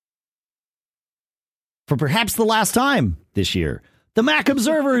for perhaps the last time this year. The Mac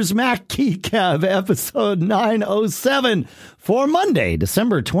Observer's Mac Geek Gab, episode 907 for Monday,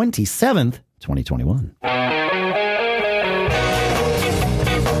 December 27th, 2021.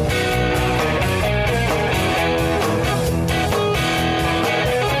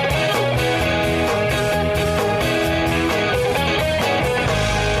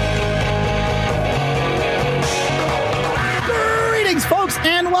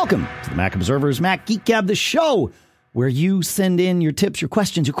 And welcome to the Mac Observer's Mac Geek Gab, the show where you send in your tips, your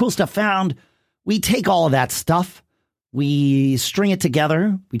questions, your cool stuff found. We take all of that stuff, we string it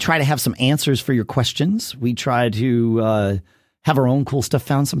together, we try to have some answers for your questions. We try to have our own cool stuff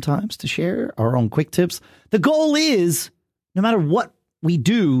found sometimes to share, our own quick tips. The goal is, no matter what we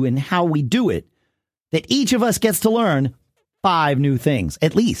do and how we do it, that each of us gets to learn 5 new things,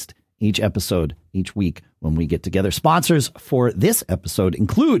 at least, each episode, each week when we get together. Sponsors for this episode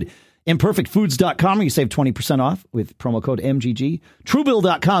include imperfectfoods.com, where you save 20% off with promo code MGG.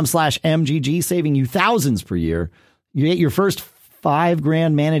 Truebill.com/MGG, saving you thousands per year. You get your first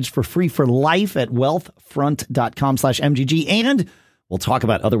 $5,000 managed for free for life at wealthfront.com/MGG. And we'll talk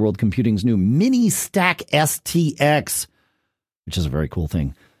about Otherworld Computing's new Mini Stack STX, which is a very cool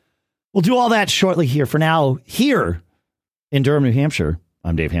thing. We'll do all that shortly here. For now, here in Durham, New Hampshire,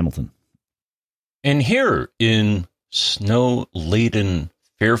 I'm Dave Hamilton. And here in snow-laden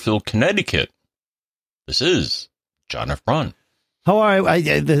Fairfield, Connecticut, this is John F. Braun. How are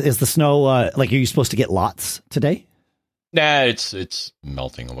is the snow, like, are you supposed to get lots today? Nah, it's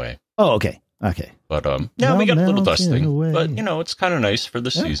melting away. Oh, okay. Okay. But, yeah, we got a little dusting. Away. But, you know, it's kind of nice for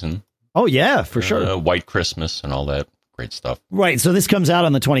the season. Oh, yeah, for sure. White Christmas and all that great stuff. Right. So this comes out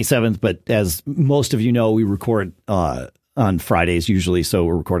on the 27th, but as most of you know, we record on Fridays usually, so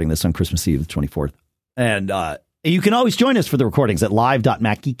we're recording this on Christmas Eve, the 24th. And you can always join us for the recordings at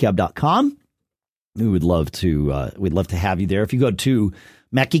live.macgeekgab.com. We'd love to have you there. If you go to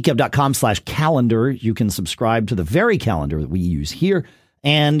macgeekgab.com/calendar, you can subscribe to the very calendar that we use here.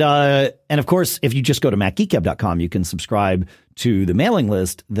 And of course, if you just go to macgeekgab.com, you can subscribe to the mailing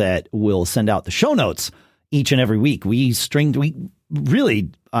list that will send out the show notes each and every week. We really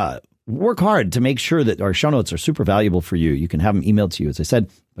work hard to make sure that our show notes are super valuable for you. You can have them emailed to you, as I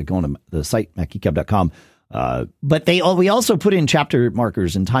said, by going to the site, macgeekgab.com. But we also put in chapter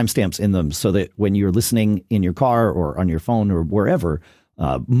markers and timestamps in them so that when you're listening in your car or on your phone or wherever,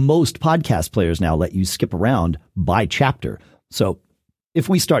 most podcast players now let you skip around by chapter. So if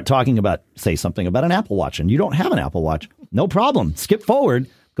we start talking about, say, something about an Apple Watch and you don't have an Apple Watch, no problem. Skip forward,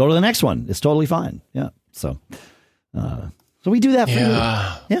 go to the next one. It's totally fine. Yeah. So we do that for you.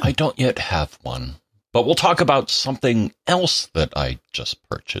 Yeah, I don't yet have one, but we'll talk about something else that I just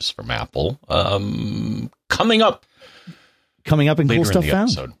purchased from Apple. Coming up in cool stuff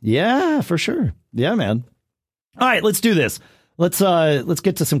found. Episode. Yeah, for sure. Yeah, man. All right, let's do this. Let's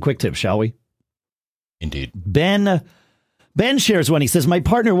get to some quick tips, shall we? Indeed. Ben shares one. He says, my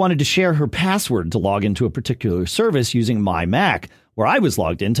partner wanted to share her password to log into a particular service using my Mac, where I was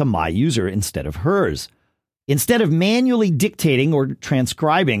logged into my user instead of hers. Instead of manually dictating or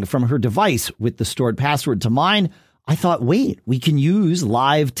transcribing from her device with the stored password to mine, I thought, wait, we can use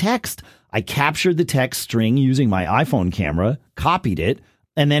live text. I captured the text string using my iPhone camera, copied it,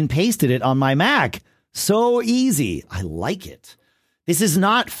 and then pasted it on my Mac. So easy. I like it. This is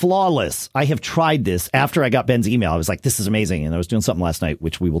not flawless. I have tried this after I got Ben's email. I was like, this is amazing. And I was doing something last night,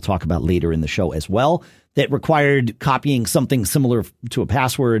 which we will talk about later in the show as well, that required copying something similar to a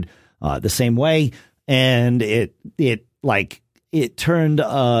password the same way. And it turned,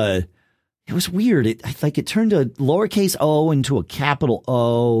 it was weird. It turned a lowercase o into a capital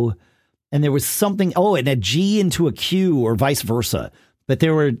O, and there was something, and a G into a Q or vice versa. But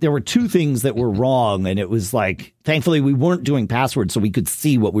there were 2 things that were wrong. And it was like, thankfully we weren't doing passwords, so we could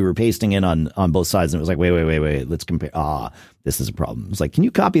see what we were pasting in on both sides. And it was like, wait, let's compare. This is a problem. It's like, can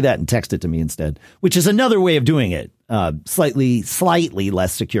you copy that and text it to me instead? Which is another way of doing it. Slightly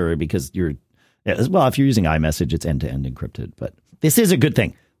less secure because if you're using iMessage, it's end-to-end encrypted, but this is a good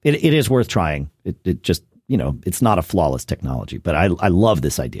thing. It is worth trying. It just, it's not a flawless technology, but I love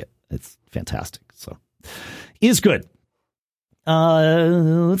this idea. It's fantastic. So is good.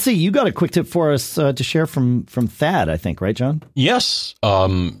 Let's see. You got a quick tip for us to share from Thad, I think, right, John? Yes.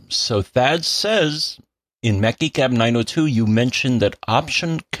 So Thad says in MacGeekGab 902, you mentioned that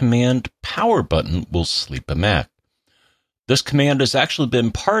Option Command Power button will sleep a Mac. This command has actually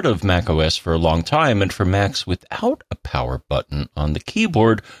been part of macOS for a long time, and for Macs without a power button on the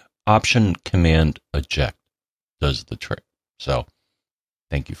keyboard, Option Command Eject does the trick. So,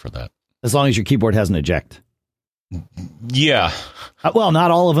 thank you for that. As long as your keyboard has an eject. Yeah. Well,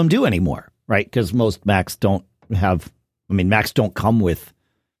 not all of them do anymore, right? Because most Macs don't have, Macs don't come with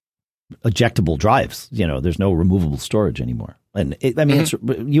ejectable drives. There's no removable storage anymore. And it's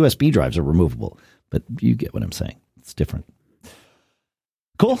USB drives are removable, but you get what I'm saying. It's different.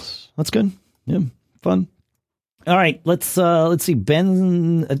 Cool. That's good. Yeah. Fun. All right. Let's see.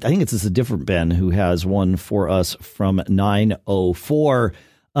 Ben, I think it's a different Ben who has one for us from 904.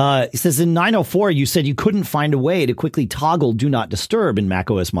 It says in 904, you said you couldn't find a way to quickly toggle Do Not Disturb in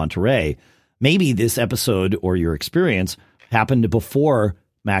macOS Monterey. Maybe this episode or your experience happened before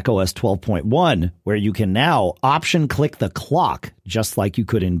macOS 12.1, where you can now option click the clock, just like you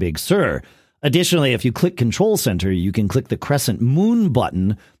could in Big Sur. Additionally, if you click Control Center, you can click the crescent moon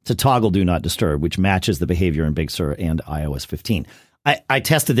button to toggle Do Not Disturb, which matches the behavior in Big Sur and iOS 15. I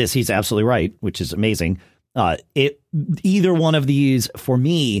tested this. He's absolutely right, which is amazing. Either one of these, for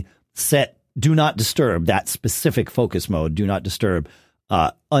me, set Do Not Disturb, that specific focus mode, Do Not Disturb,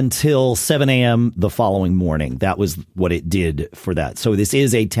 until 7 a.m. the following morning. That was what it did for that. So this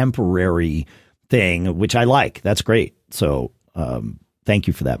is a temporary thing, which I like. That's great. So thank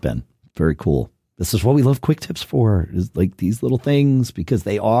you for that, Ben. Very cool. This is what we love Quick Tips for, is like these little things, because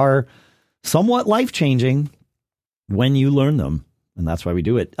they are somewhat life-changing when you learn them. And that's why we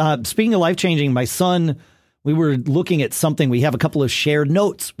do it. Speaking of life-changing, my son, we were looking at something. We have a couple of shared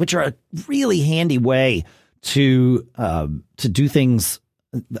notes, which are a really handy way to do things.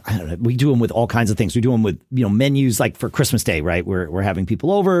 I don't know. We do them with all kinds of things. We do them with, menus, like for Christmas Day, right? We're having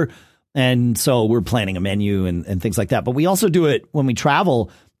people over. And so we're planning a menu and things like that. But we also do it when we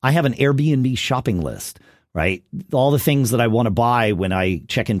travel. I have an Airbnb shopping list, right? All the things that I want to buy when I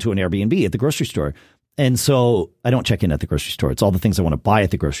check into an Airbnb at the grocery store. And so I don't check in at the grocery store. It's all the things I want to buy at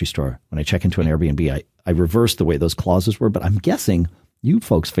the grocery store. When I check into an Airbnb, I reverse the way those clauses were. But I'm guessing you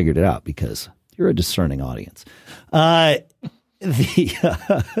folks figured it out because you're a discerning audience. Well, if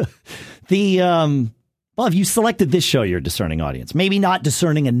you selected this show, you're a discerning audience. Maybe not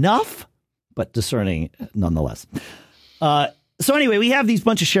discerning enough, but discerning nonetheless. So anyway, we have these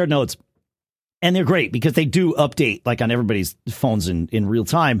bunch of shared notes, and they're great because they do update like on everybody's phones in real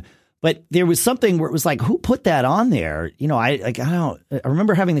time. But there was something where it was like, who put that on there? I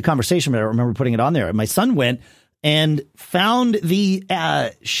remember having the conversation, but I don't remember putting it on there. And my son went and found the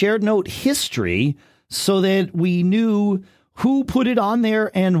shared note history so that we knew who put it on there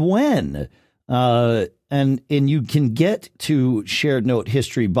and when. And you can get to shared note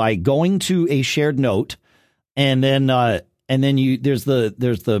history by going to a shared note, and then there's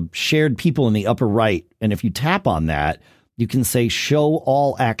the shared people in the upper right. And if you tap on that, you can say show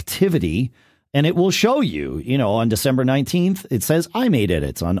all activity, and it will show you, on December 19th, it says I made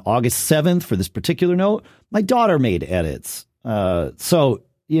edits. On August 7th for this particular note, my daughter made edits. So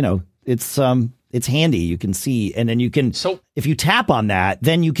it's handy. You can see, and then you can, if you tap on that,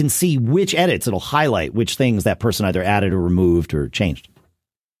 then you can see which edits. It'll highlight which things that person either added or removed or changed.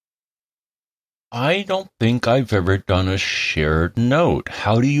 I don't think I've ever done a shared note.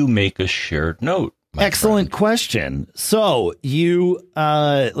 How do you make a shared note? Excellent question. So you,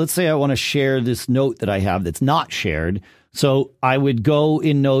 let's say I want to share this note that I have that's not shared. So I would go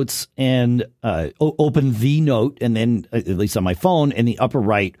in Notes and open the note, and then, at least on my phone, in the upper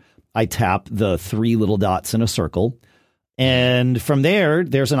right, I tap the three little dots in a circle. And from there,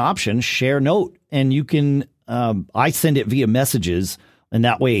 there's an option, Share Note. And you can, I send it via messages. And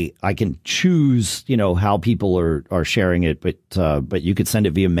that way I can choose, how people are sharing it, but you could send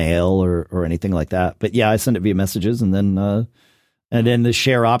it via mail or anything like that. But yeah, I send it via messages, and then the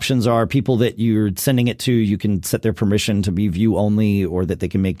share options are people that you're sending it to. You can set their permission to be view only, or that they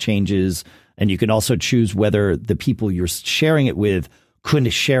can make changes. And you can also choose whether the people you're sharing it with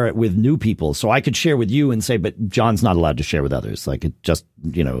couldn't share it with new people. So I could share with you and say, but John's not allowed to share with others. Like it just,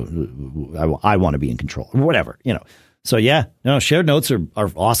 I want to be in control or whatever, So yeah, no, shared notes are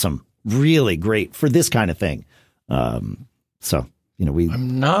awesome. Really great for this kind of thing. I'm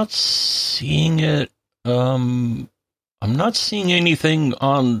not seeing it. I'm not seeing anything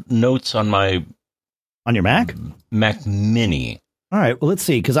on notes on your Mac? Mac Mini. All right, well, let's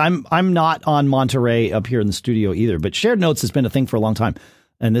see, because I'm not on Monterey up here in the studio either, but shared notes has been a thing for a long time,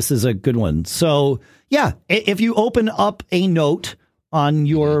 and this is a good one. So yeah, if you open up a note on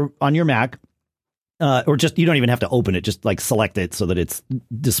your Mac, or just, you don't even have to open it, just like select it so that it's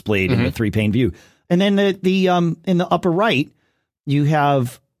displayed in the 3-pane view. And then the in the upper right, you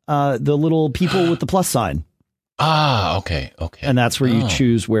have the little people with the plus sign. Ah, okay. And that's where you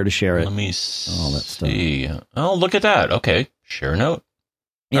choose where to share it. Let me see. Oh, look at that. Okay. Share note.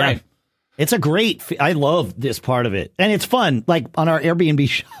 Yeah. All right. It's a great, I love this part of it. And it's fun. Like on our Airbnb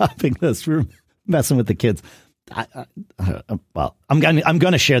shopping list, we're messing with the kids. well, I'm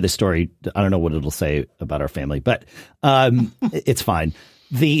going to share this story. I don't know what it'll say about our family, but it's fine.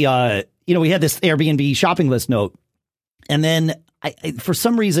 We had this Airbnb shopping list note, and then for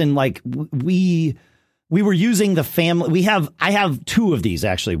some reason, like we were using the family. I have two of these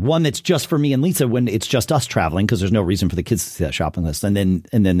actually. One that's just for me and Lisa when it's just us traveling because there's no reason for the kids to see that shopping list, and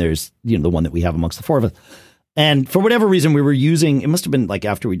then there's the one that we have amongst the four of us. And for whatever reason, we were using, it must have been like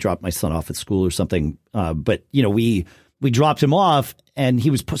after we dropped my son off at school or something. But we dropped him off and he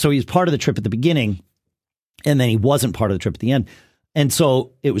was part of the trip at the beginning and then he wasn't part of the trip at the end. And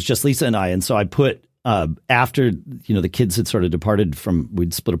so it was just Lisa and I. And so I put, after, the kids had sort of departed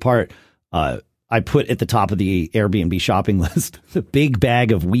we'd split apart. I put at the top of the Airbnb shopping list, the big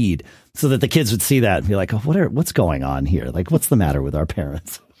bag of weed so that the kids would see that and be like, oh, what's going on here? Like, what's the matter with our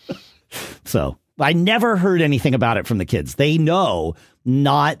parents? So I never heard anything about it from the kids. They know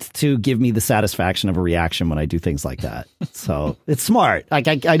not to give me the satisfaction of a reaction when I do things like that. So it's smart. Like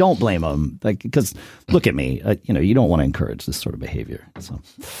I don't blame them. Like because look at me. You don't want to encourage this sort of behavior. So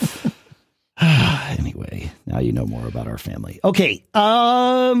anyway, now you know more about our family. Okay.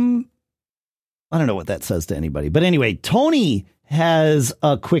 I don't know what that says to anybody, but anyway, Tony has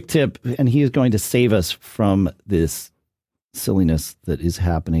a quick tip, and he is going to save us from this silliness that is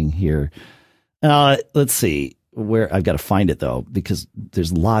happening here. Let's see where I've got to find it though, because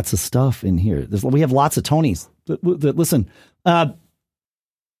there's lots of stuff in here. We have lots of Tonys that listen.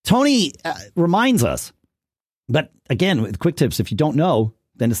 Tony reminds us, but again, with quick tips, if you don't know,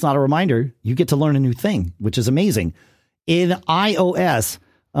 then it's not a reminder. You get to learn a new thing, which is amazing. In iOS,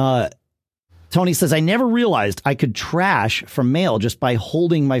 Tony says, I never realized I could trash from mail just by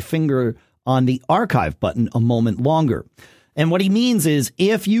holding my finger on the archive button a moment longer. And what he means is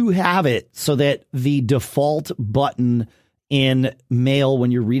if you have it so that the default button in mail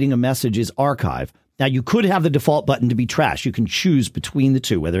when you're reading a message is archive. Now, you could have the default button to be trash. You can choose between the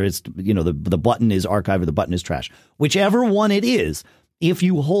two, whether it's, the button is archive or the button is trash. Whichever one it is, if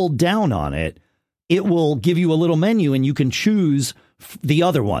you hold down on it, it will give you a little menu and you can choose the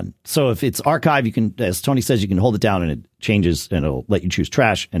other one. So if it's archive, you can, as Tony says, you can hold it down and it changes and it'll let you choose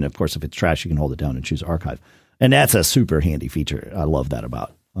trash. And of course, if it's trash, you can hold it down and choose archive. And that's a super handy feature. I love that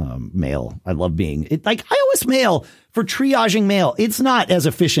about mail. I love like iOS mail for triaging mail. It's not as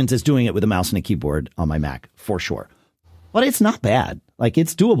efficient as doing it with a mouse and a keyboard on my Mac for sure, but it's not bad. Like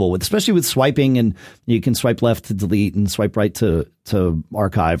it's doable especially with swiping, and you can swipe left to delete and swipe right to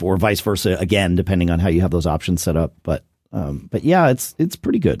archive or vice versa again, depending on how you have those options set up. But yeah, it's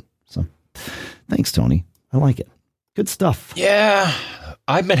pretty good. So thanks, Tony. I like it. Good stuff. Yeah.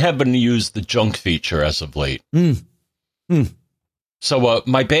 I've been having to use the junk feature as of late. So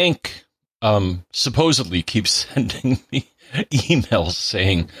my bank supposedly keeps sending me emails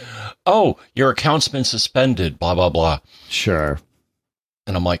saying, oh, your account's been suspended, blah, blah, blah. Sure.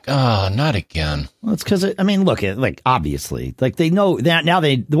 And I'm like, not again. Well, it's because, look, obviously, like they know that now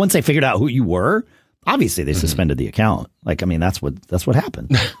once they figured out who you were, obviously they suspended the account. That's what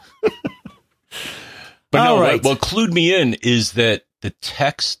happened. But no, right. What clued me in is that the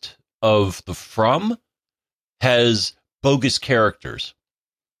text of the from has bogus characters.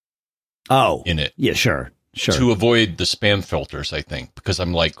 In it. Yeah, sure. To avoid the spam filters, I think, because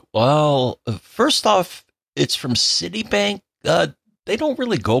I'm like, well, first off, it's from Citibank. They don't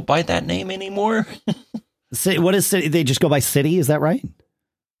really go by that name anymore. What is Citi? They just go by Citi. Is that right?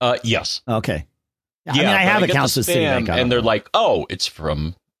 Yes. Okay. Yeah, I have accounts with Citibank, and they're like, oh, it's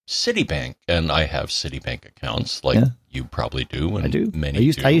from Citibank, and I have Citibank accounts, you probably do. And I do.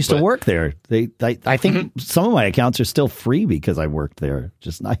 Many I used to work there. I think some of my accounts are still free because I worked there.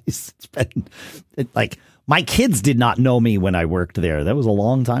 Just nice. It's been my kids did not know me when I worked there. That was a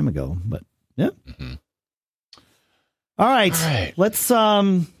long time ago. But yeah. Mm-hmm. All right. Let's.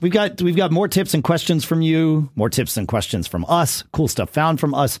 We've got more tips and questions from you. More tips and questions from us. Cool stuff found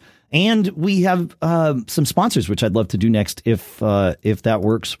from us. And we have some sponsors, which I'd love to do next if that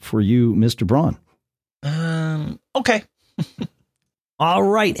works for you, Mr. Braun. Okay. All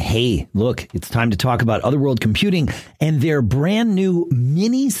right. Hey, look, it's time to talk about Otherworld Computing and their brand new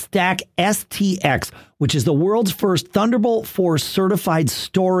Mini Stack STX, which is the world's first Thunderbolt 4 certified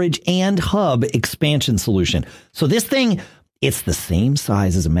storage and hub expansion solution. So this thing, it's the same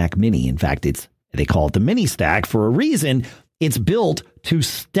size as a Mac Mini. In fact, they call it the Mini Stack for a reason. It's built to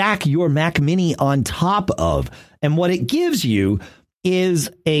stack your Mac Mini on top of. And what it gives you is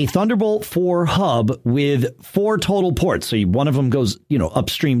a Thunderbolt 4 hub with 4 total ports. So one of them goes,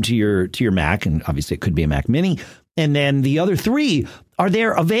 upstream to your Mac, and obviously it could be a Mac Mini. And then the other 3 are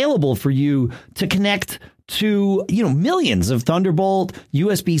there available for you to connect to, millions of Thunderbolt,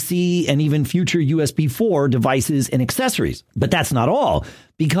 USB-C, and even future USB 4 devices and accessories. But that's not all,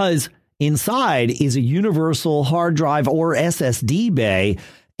 because inside is a universal hard drive or SSD bay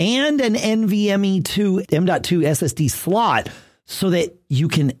and an NVMe M.2 SSD slot so that you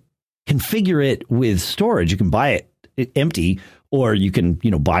can configure it with storage. You can buy it empty, or you can,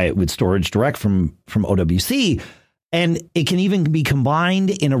 buy it with storage direct from OWC. And it can even be combined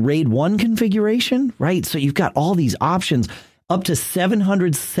in a RAID 1 configuration, right? So you've got all these options, up to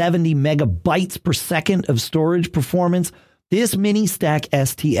 770 megabytes per second of storage performance. This mini stack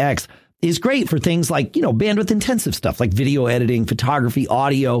STX is great for things like, bandwidth intensive stuff like video editing, photography,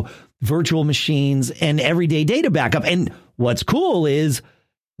 audio, virtual machines, and everyday data backup. And what's cool is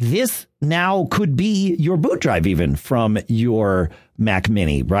this now could be your boot drive even from your Mac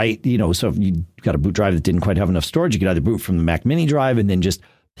Mini, right? So if you got a boot drive that didn't quite have enough storage, you could either boot from the Mac Mini drive and then just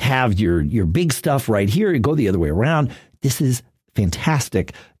have your big stuff right here. You go the other way around. This is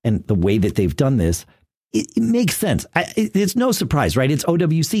fantastic. And the way that they've done this, it makes sense. It's no surprise, right? It's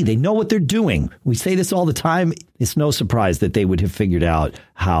OWC. They know what they're doing. We say this all the time. It's no surprise that they would have figured out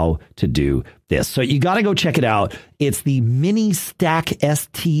how to do this. So you got to go check it out. It's the Mini Stack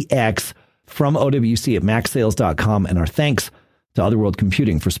STX from OWC at MacSales.com. And our thanks to Otherworld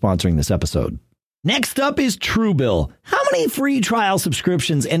Computing for sponsoring this episode. Next up is Truebill. How many free trial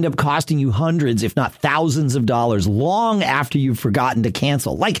subscriptions end up costing you hundreds, if not thousands of dollars long after you've forgotten to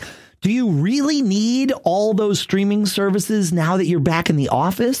cancel? Like, do you really need all those streaming services now that you're back in the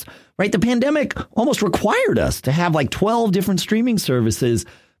office? Right? The pandemic almost required us to have like 12 different streaming services,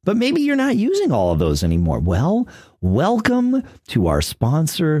 but maybe you're not using all of those anymore. Well, welcome to our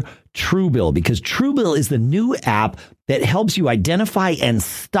sponsor, Truebill, because Truebill is the new app that helps you identify and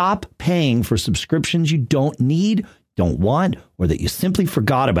stop paying for subscriptions you don't need, don't want, or that you simply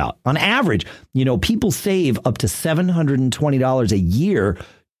forgot about. On average, people save up to $720 a year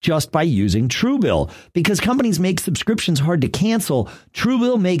just by using Truebill. Because companies make subscriptions hard to cancel,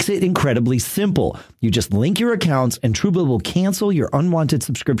 Truebill makes it incredibly simple. You just link your accounts and Truebill will cancel your unwanted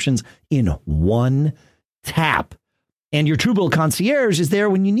subscriptions in one tap. And your Truebill concierge is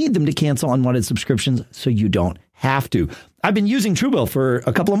there when you need them to cancel unwanted subscriptions, so you don't have to. I've been using Truebill for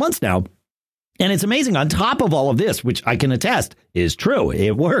a couple of months now, and it's amazing. On top of all of this, which I can attest is true,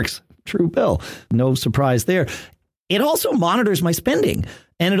 it works. Truebill, no surprise there. It also monitors my spending,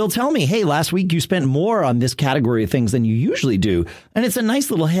 and it'll tell me, hey, last week you spent more on this category of things than you usually do. And it's a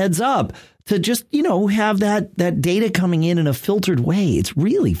nice little heads up to just, have that data coming in a filtered way. It's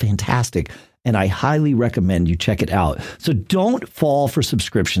really fantastic. And I highly recommend you check it out. So don't fall for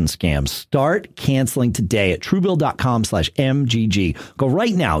subscription scams. Start canceling today at Truebill.com/MGG. Go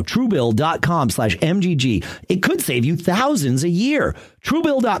right now, Truebill.com/MGG. It could save you thousands a year.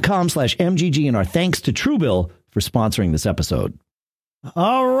 Truebill.com/MGG. And our thanks to Truebill for sponsoring this episode.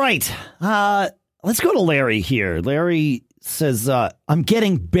 All right. Let's go to Larry here. Larry says, I'm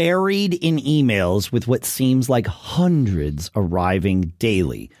getting buried in emails with what seems like hundreds arriving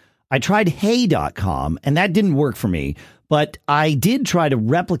daily. I tried Hey.com and that didn't work for me, but I did try to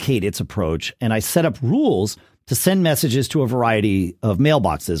replicate its approach, and I set up rules to send messages to a variety of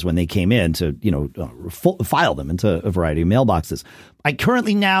mailboxes when they came in to, file them into a variety of mailboxes. I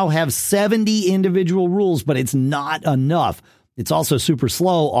currently now have 70 individual rules, but it's not enough. It's also super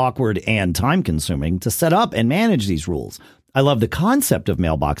slow, awkward, and time consuming to set up and manage these rules. I love the concept of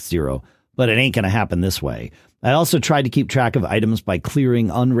Mailbox Zero, but it ain't going to happen this way. I also tried to keep track of items by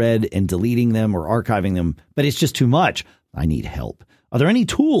clearing unread and deleting them or archiving them, but it's just too much. I need help. Are there any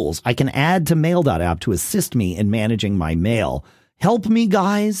tools I can add to Mail.app to assist me in managing my mail? Help me,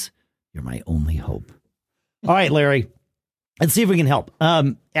 guys. You're my only hope. All right, Larry, let's see if we can help.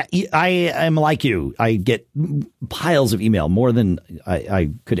 I am like you. I get piles of email, more than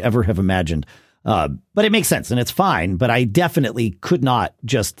I could ever have imagined. But it makes sense and it's fine. But I definitely could not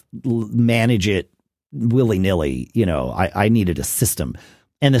just manage it willy-nilly. I needed a system.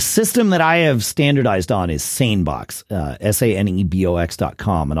 And the system that I have standardized on is SaneBox,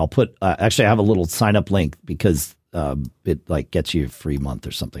 SaneBox.com. And I'll put, actually I have a little sign up link because it gets you a free month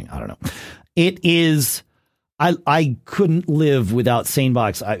or something. I don't know. It is, I couldn't live without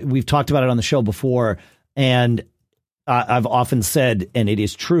SaneBox. We've talked about it on the show before, and I've often said, and it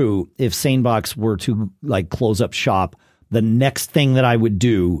is true, if SaneBox were to close up shop, the next thing that I would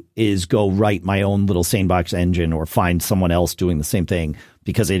do is go write my own little SaneBox engine or find someone else doing the same thing,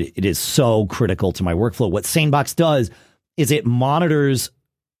 because it is so critical to my workflow. What SaneBox does is it monitors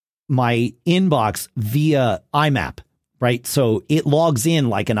my inbox via IMAP, right? So it logs in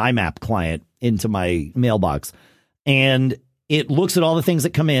like an IMAP client into my mailbox, and it looks at all the things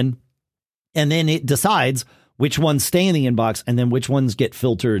that come in. And then it decides which ones stay in the inbox and then which ones get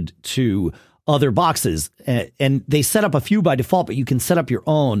filtered to other boxes. And they set up a few by default, but you can set up your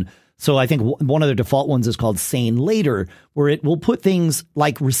own. So I think one of the default ones is called Sane Later, where it will put things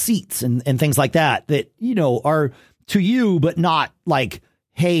like receipts and things like that, you know, are to you, but not like,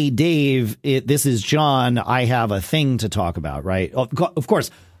 hey, Dave, this is John. I have a thing to talk about, right? Of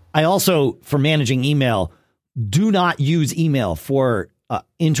course, I also, for managing email, do not use email for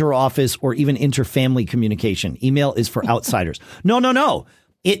inter-office or even inter-family communication. Email is for outsiders. No.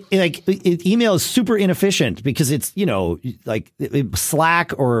 Email is super inefficient because it's, you know, like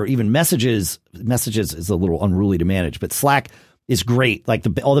Slack or even messages is a little unruly to manage, but Slack is great. Like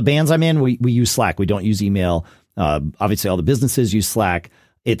all the bands I'm in, we use Slack. We don't use email. Obviously all the businesses use Slack.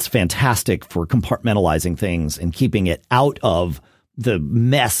 It's fantastic for compartmentalizing things and keeping it out of the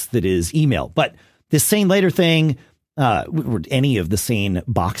mess that is email. But this Sane Later thing, any of the Sane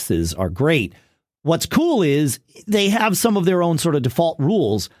boxes are great. What's cool is they have some of their own sort of default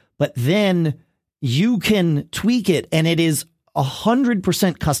rules, but then you can tweak it and it is 100%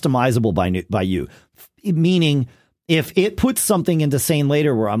 customizable by you. Meaning if it puts something into Sane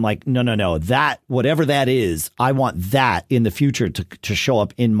Later where I'm like, no, that whatever that is, I want that in the future to show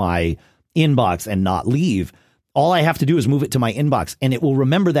up in my inbox and not leave. All I have to do is move it to my inbox and it will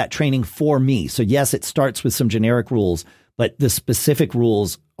remember that training for me. So yes, it starts with some generic rules, but the specific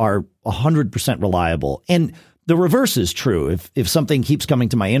rules are 100% reliable. And the reverse is true. If something keeps coming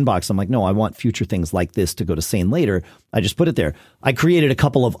to my inbox, I'm like, no, I want future things like this to go to Sane Later. I just put it there. I created a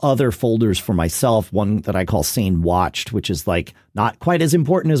couple of other folders for myself. One that I call Sane Watched, which is like not quite as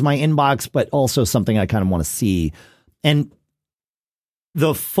important as my inbox, but also something I kind of want to see. And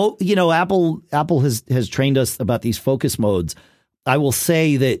Apple has trained us about these focus modes. I will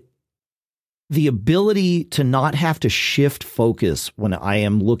say that the ability to not have to shift focus when I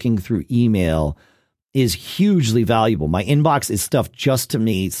am looking through email is hugely valuable. My inbox is stuff just to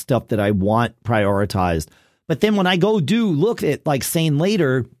me, stuff that I want prioritized. But then when I go look at like Sane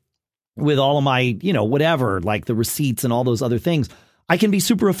Later with all of my, you know, whatever, like the receipts and all those other things, I can be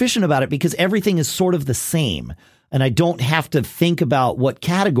super efficient about it because everything is sort of the same. And I don't have to think about what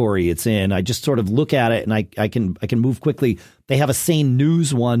category it's in. I just sort of look at it and I can move quickly. They have a Sane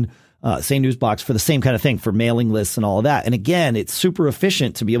News one. Sane News box for the same kind of thing, for mailing lists and all of that. And again, it's super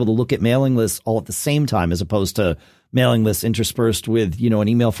efficient to be able to look at mailing lists all at the same time, as opposed to mailing lists interspersed with, you know, an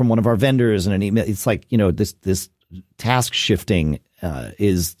email from one of our vendors and an email. It's like, you know, this task shifting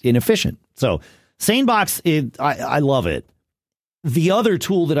is inefficient. So SaneBox, I love it. The other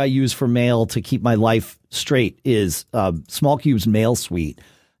tool that I use for mail to keep my life straight is SmallCube's Mail Suite.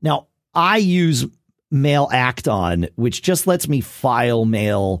 Now, I use Mail Acton, which just lets me file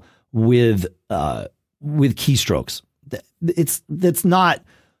mail with keystrokes. That's not,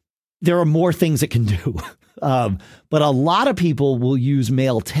 there are more things it can do. But a lot of people will use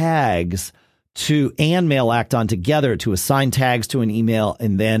mail tags and Mail Acton together to assign tags to an email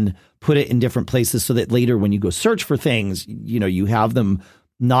and then put it in different places so that later when you go search for things, you know, you have them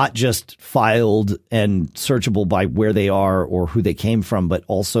not just filed and searchable by where they are or who they came from, but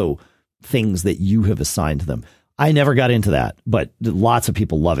also things that you have assigned to them. I never got into that, but lots of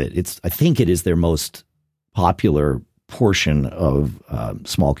people love it. I think it is their most popular portion of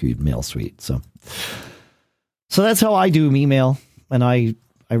SmallCube Mail Suite. So that's how I do email, and I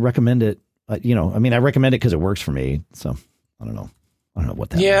recommend it. I recommend it because it works for me. So I don't know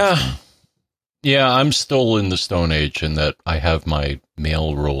what that means. Yeah, I'm still in the Stone Age in that I have my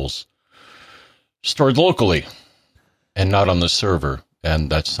mail rules stored locally and not on the server. And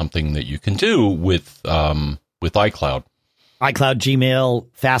that's something that you can do with iCloud. iCloud, Gmail,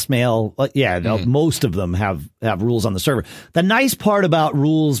 Fastmail. Most of them have rules on the server. The nice part about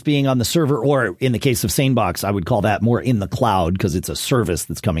rules being on the server, or in the case of SaneBox, I would call that more in the cloud because it's a service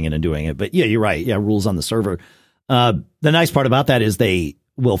that's coming in and doing it. But yeah, you're right. Yeah, rules on the server. The nice part about that is they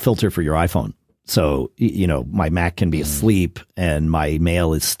will filter for your iPhone. So, you know, my Mac can be asleep and my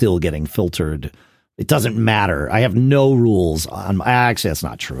mail is still getting filtered. It doesn't matter. I have no rules on. Actually, that's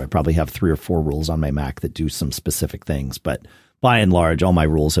not true. I probably have 3 or 4 rules on my Mac that do some specific things, but by and large, all my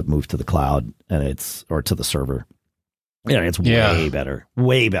rules have moved to the cloud or to the server. Yeah, it's way better.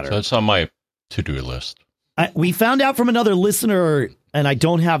 Way better. So it's on my to-do list. We found out from another listener, and I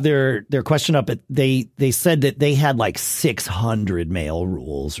don't have their question up, but they said that they had like 600 mail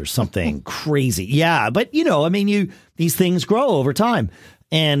rules or something crazy. Yeah, but you know, I mean, these things grow over time,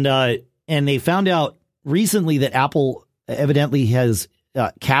 and they found out recently that Apple evidently has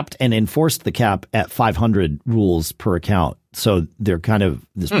capped and enforced the cap at 500 rules per account. So they're kind of,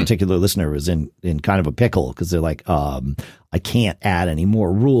 this particular listener was in kind of a pickle because they're like, I can't add any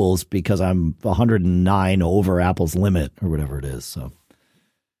more rules because I'm 109 over Apple's limit or whatever it is. So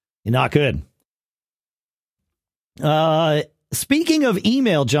you're not good. Speaking of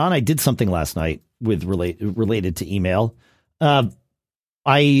email, John, I did something last night with related to email.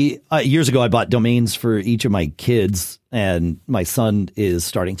 Years ago, I bought domains for each of my kids, and my son is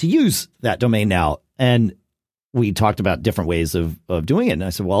starting to use that domain now. And we talked about different ways of doing it. And I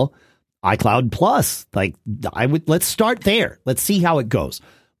said, well, iCloud Plus, let's start there. Let's see how it goes.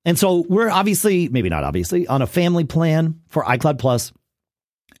 And so we're maybe not obviously, on a family plan for iCloud Plus.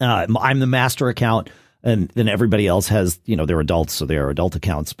 I'm the master account. And then everybody else has, they're adults, so they're adult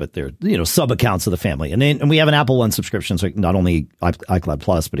accounts, but they're, sub accounts of the family. And we have an Apple One subscription, so not only iCloud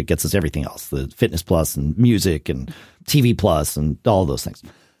Plus, but it gets us everything else, the Fitness Plus and Music and TV Plus and all those things.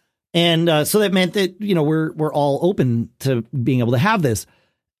 And so that meant that, we're all open to being able to have this.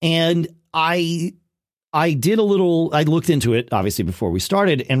 And I looked into it, obviously, before we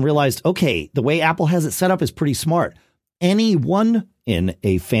started and realized, okay, the way Apple has it set up is pretty smart. Anyone in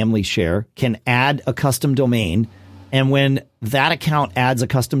a family share can add a custom domain. And when that account adds a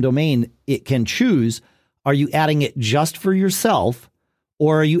custom domain, it can choose, are you adding it just for yourself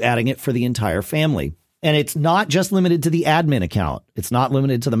or are you adding it for the entire family? And it's not just limited to the admin account. It's not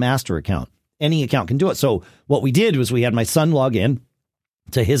limited to the master account. Any account can do it. So what we did was we had my son log in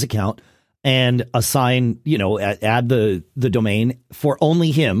to his account and assign, add the domain for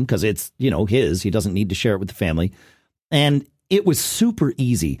only him because it's, his. He doesn't need to share it with the family. And it was super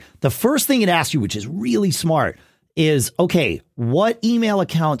easy. The first thing it asks you, which is really smart, is, okay, what email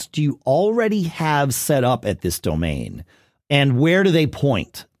accounts do you already have set up at this domain? And where do they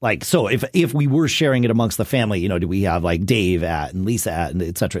point? So if we were sharing it amongst the family, do we have like Dave at and Lisa at and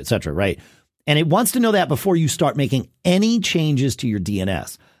et cetera, right? And it wants to know that before you start making any changes to your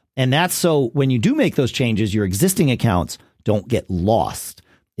DNS. And that's so when you do make those changes, your existing accounts don't get lost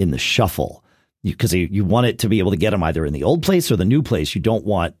in the shuffle. Because you want it to be able to get them either in the old place or the new place. You don't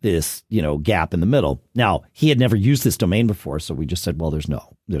want this, gap in the middle. Now, he had never used this domain before, so we just said, well, there's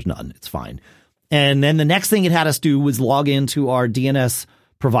none. It's fine. And then the next thing it had us do was log into our DNS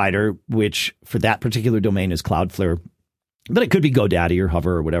provider, which for that particular domain is Cloudflare, but it could be GoDaddy or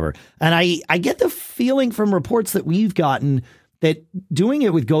Hover or whatever. And I get the feeling from reports that we've gotten that doing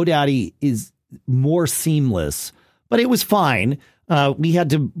it with GoDaddy is more seamless, but it was fine. We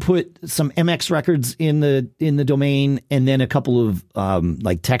had to put some MX records in the domain and then a couple of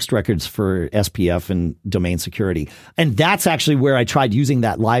text records for SPF and domain security. And that's actually where I tried using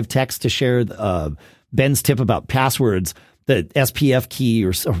that live text to share Ben's tip about passwords. The SPF key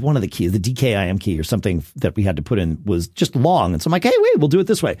or one of the keys, the DKIM key or something that we had to put in was just long. And so I'm like, hey, wait, we'll do it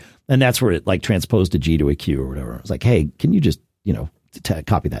this way. And that's where it transposed a G to a Q or whatever. I was like, hey, can you just,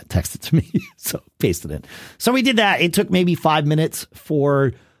 copy that, text it to me. So paste it in. So we did that. It took maybe 5 minutes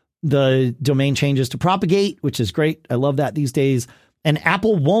for the domain changes to propagate, which is great. I love that these days. And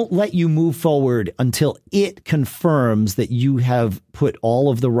Apple won't let you move forward until it confirms that you have put all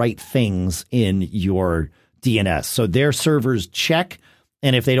of the right things in your DNS. So their servers check.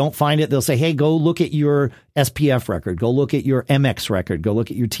 And if they don't find it, they'll say, hey, go look at your SPF record. Go look at your MX record. Go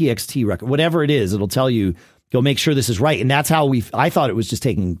look at your TXT record. Whatever it is, it'll tell you, go make sure this is right. And that's how I thought it was just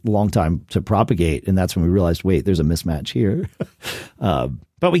taking a long time to propagate. And that's when we realized, wait, there's a mismatch here.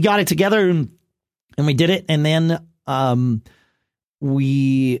 But we got it together and we did it. And then and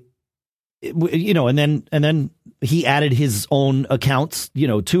then he added his own accounts,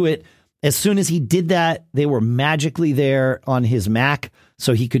 to it. As soon as he did that, they were magically there on his Mac.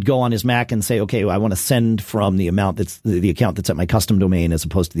 So he could go on his Mac and say, okay, well, I want to send from the amount that's the account that's at my custom domain as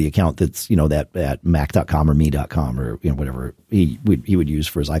opposed to the account that's, that at mac.com or me.com or, whatever he would use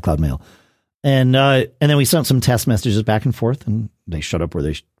for his iCloud mail. And then we sent some test messages back and forth and they showed up where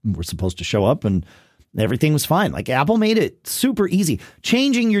they were supposed to show up and everything was fine. Apple made it super easy.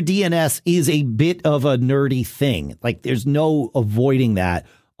 Changing your DNS is a bit of a nerdy thing. There's no avoiding that.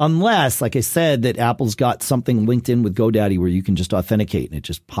 Unless, like I said, that Apple's got something linked in with GoDaddy where you can just authenticate and it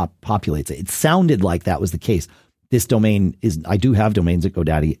just populates it. It sounded like that was the case. This domain I do have domains at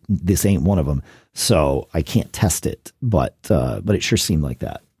GoDaddy. This ain't one of them. So I can't test it, but it sure seemed like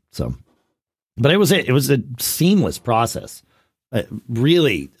that. So, but it was a seamless process.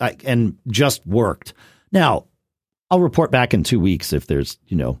 Really, and just worked. Now, I'll report back in 2 weeks if there's,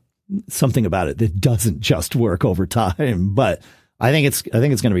 something about it that doesn't just work over time, but I think it's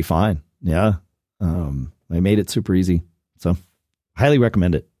going to be fine. Yeah. I made it super easy. So highly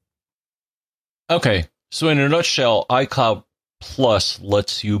recommend it. Okay. So in a nutshell, iCloud Plus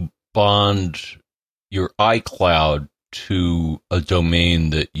lets you bond your iCloud to a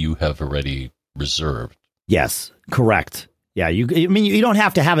domain that you have already reserved. Yes, correct. Yeah, I mean, you don't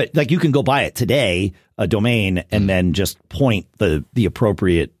have to have it. Like, you can go buy it today, a domain, and then just point the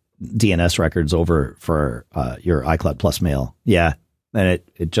appropriate DNS records over for your iCloud Plus mail. Yeah, and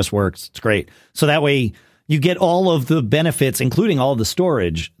it just works. It's great. So that way you get all of the benefits, including all of the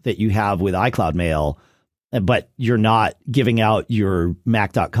storage that you have with iCloud Mail, but you're not giving out your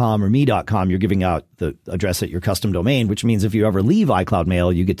Mac.com or me.com. You're giving out the address at your custom domain, which means if you ever leave iCloud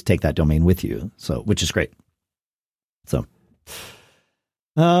Mail, you get to take that domain with you. So, which is great. So,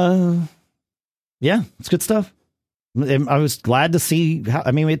 yeah, it's good stuff. I was glad to see how,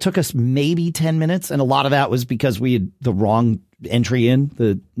 I mean, it took us maybe 10 minutes, and a lot of that was because we had the wrong entry in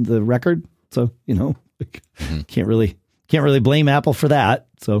the record. So, can't really blame Apple for that.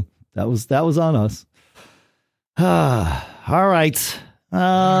 So that was on us. All right. You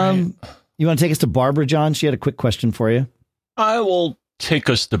want to take us to Barbara, John? She had a quick question for you. I will take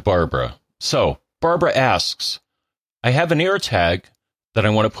us to Barbara. So Barbara asks, I have an AirTag that I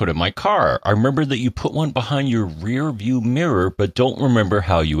want to put in my car. I remember that you put one behind your rear view mirror, but don't remember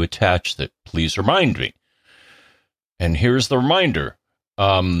how you attached it. Please remind me. And here's the reminder.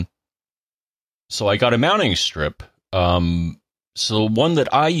 So I got a mounting strip. So one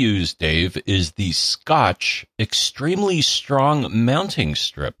that I use, Dave, is the Scotch Extremely Strong Mounting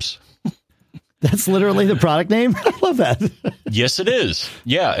Strips. That's literally the product name? I love that. Yes, it is.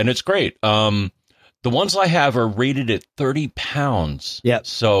 Yeah, and it's great. The ones I have are rated at 30 pounds. Yeah.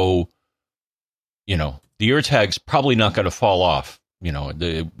 So, the AirTag's probably not going to fall off.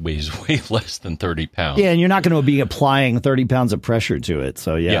 It weighs way less than 30 pounds. Yeah, and you're not going to be applying 30 pounds of pressure to it.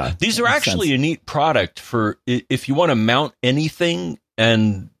 So, yeah. These are actually a neat product for if you want to mount anything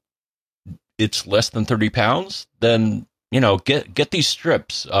and it's less than 30 pounds, then, get these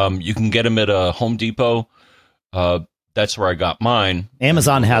strips. You can get them at a Home Depot. That's where I got mine.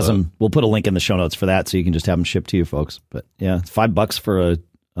 Amazon has them. We'll put a link in the show notes for that, so you can just have them shipped to you, folks. But yeah, it's $5 for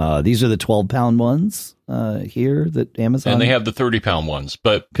these are the 12-pound ones here that Amazon. And they have the 30-pound ones,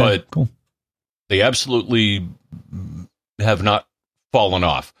 but cool. They absolutely have not fallen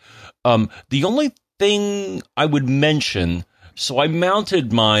off. The only thing I would mention, so I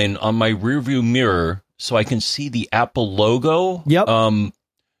mounted mine on my rearview mirror so I can see the Apple logo. Yep.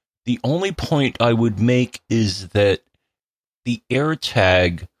 The only point I would make is that the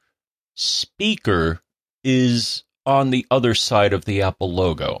AirTag speaker is on the other side of the Apple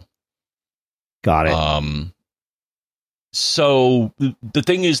logo. Got it. So the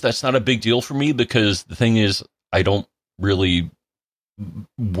thing is, that's not a big deal for me, because the thing is, I don't really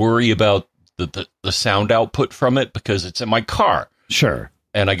worry about the sound output from it because it's in my car. Sure.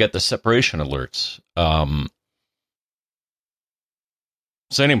 And I get the separation alerts.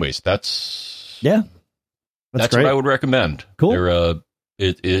 So anyways, that's great. what I would recommend. Cool. They're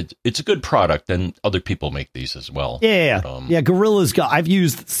it's a good product, and other people make these as well. Yeah. Gorilla's I've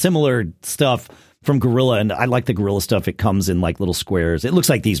used similar stuff from Gorilla, and I like the Gorilla stuff. It comes in like little squares. It looks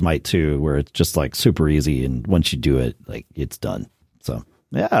like these might too, where it's just like super easy, and once you do it, like it's done. So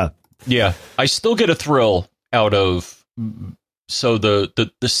yeah. I still get a thrill out of. So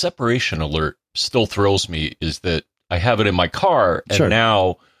the separation alert still thrills me. Is that I have it in my car, and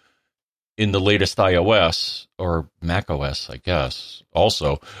now in the latest iOS or Mac OS, I guess,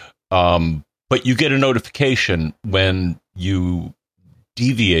 also. But you get a notification when you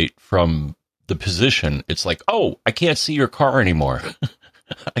deviate from the position. It's like, oh, I can't see your car anymore.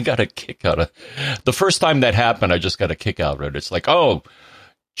 I got a kick out of the first time that happened. I just got a kick out of it. It's like, oh,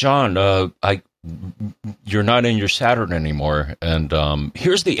 John, you're not in your Saturn anymore. And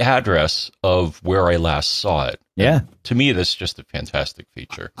here's the address of where I last saw it. Yeah. And to me, that's just a fantastic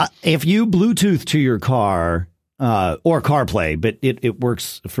feature. If you Bluetooth to your car or CarPlay, but it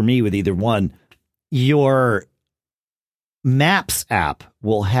works for me with either one, your Maps app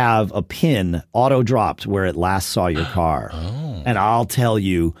will have a pin auto dropped where it last saw your car. Oh. And I'll tell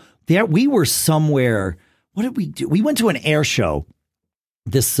you, we were somewhere. What did we do? We went to an air show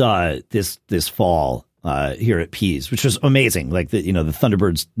this fall here at Pease, which was amazing. Like the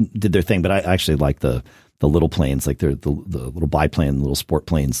Thunderbirds did their thing, but I actually like the little planes, like they're the little biplane, little sport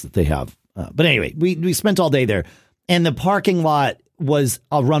planes that they have. But anyway, we spent all day there, and the parking lot was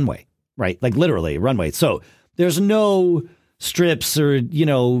a runway, right? Like literally a runway. So there's no strips or, I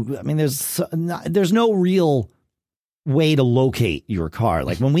mean, there's no real way to locate your car.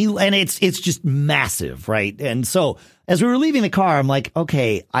 Like and it's just massive, right? And so as we were leaving the car, I'm like,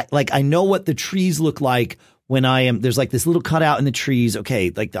 okay, I know what the trees look like when there's like this little cutout in the trees. Okay,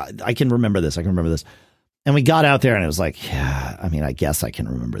 like I can remember this. And we got out there and it was like, yeah, I mean, I guess I can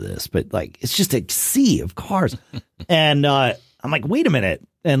remember this, but like, it's just a sea of cars. And I'm like, wait a minute.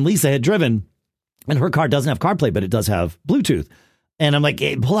 And Lisa had driven and her car doesn't have CarPlay, but it does have Bluetooth. And I'm like,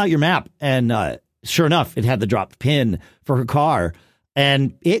 hey, pull out your map. And sure enough, it had the dropped pin for her car.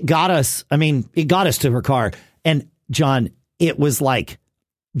 And it got us, it got us to her car. And John, it was like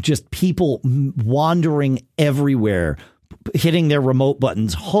just people wandering everywhere, hitting their remote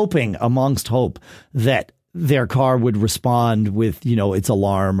buttons, hoping amongst hope that their car would respond with, its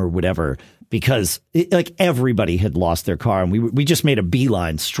alarm or whatever, because like everybody had lost their car and we just made a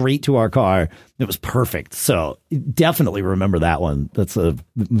beeline straight to our car. It was perfect. So definitely remember that one.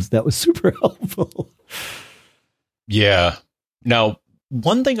 That was super helpful. Yeah. Now,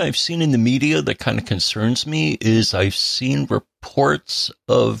 one thing I've seen in the media that kind of concerns me is I've seen reports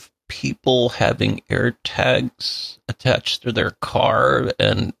of people having AirTags attached to their car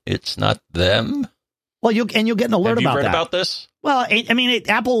and it's not them. Well, you'll get an alert about that. Have you read about this? Well,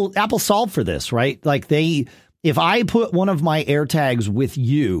 Apple solved for this, right? Like if I put one of my AirTags with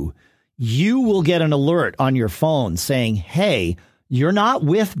you, you will get an alert on your phone saying, hey, you're not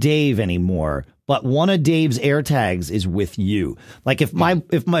with Dave anymore, but one of Dave's AirTags is with you. Like if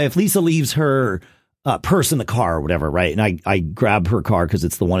Lisa leaves her purse in the car or whatever, right? And I grab her car because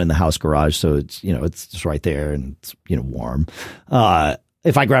it's the one in the house garage, so it's it's just right there and it's warm.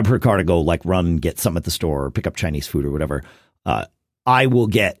 If I grab her car to go like run and get something at the store or pick up Chinese food or whatever, I will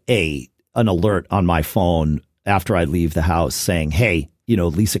get an alert on my phone after I leave the house saying, hey,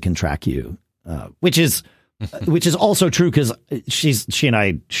 Lisa can track you, which is also true because she and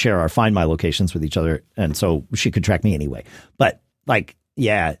I share our Find My locations with each other. And so she could track me anyway. But like,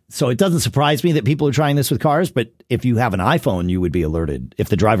 yeah, so it doesn't surprise me that people are trying this with cars. But if you have an iPhone, you would be alerted. If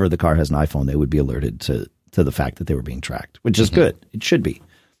the driver of the car has an iPhone, they would be alerted to the fact that they were being tracked, which is good. It should be.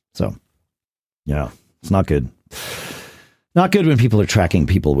 So, yeah, it's not good. Not good when people are tracking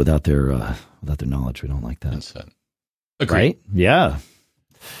people without their knowledge. We don't like that. Consent. Agreed. Right? Yeah.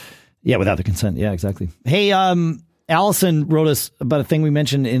 Yeah, without the consent. Yeah, exactly. Hey, Allison wrote us about a thing we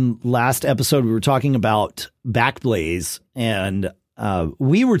mentioned in last episode. We were talking about Backblaze, and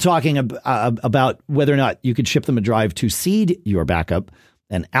we were talking about whether or not you could ship them a drive to seed your backup.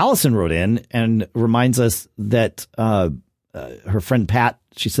 And Allison wrote in and reminds us that her friend Pat,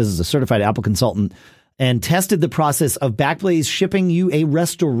 she says, is a certified Apple consultant and tested the process of Backblaze shipping you a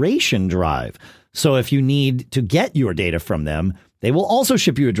restoration drive. So if you need to get your data from them, they will also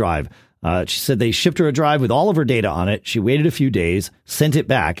ship you a drive. She said they shipped her a drive with all of her data on it. She waited a few days, sent it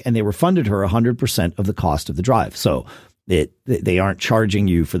back, and they refunded her 100% of the cost of the drive. So they aren't charging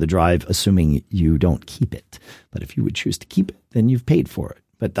you for the drive, assuming you don't keep it. But if you would choose to keep it, then you've paid for it.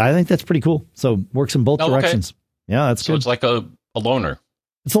 But I think that's pretty cool. So works in both directions. Yeah, that's so good. It's like a loaner.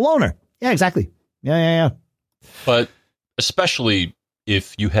 It's a loaner. Yeah, exactly. Yeah. But especially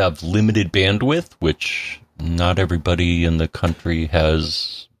if you have limited bandwidth, which not everybody in the country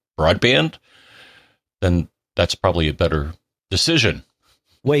has broadband, then that's probably a better decision.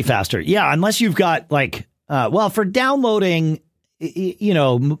 Way faster. Yeah, unless you've got like, for downloading,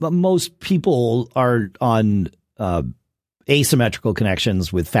 most people are on asymmetrical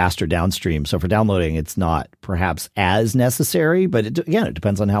connections with faster downstream. So for downloading, it's not perhaps as necessary. But it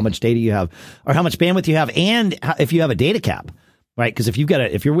depends on how much data you have or how much bandwidth you have, and if you have a data cap, right? Because if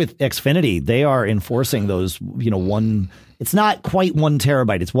you're with Xfinity, they are enforcing those. It's not quite 1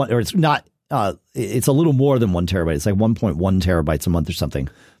 terabyte. It's one, or it's not. It's a little more than 1 terabyte. It's like 1.1 terabytes a month or something.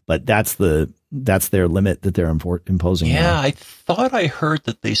 But that's their limit that they're imposing. Yeah, now. I thought I heard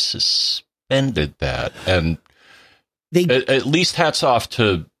that they suspended that, and at least hats off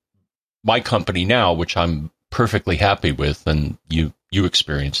to my company now, which I'm perfectly happy with, and you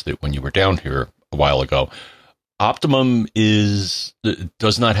experienced it when you were down here a while ago. Optimum does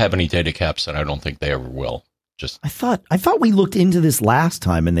not have any data caps, and I don't think they ever will. I thought we looked into this last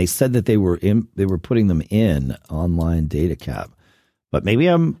time, and they said that they were putting them in online data cap. But maybe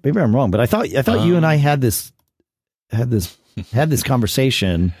I'm wrong. But I thought you and I had this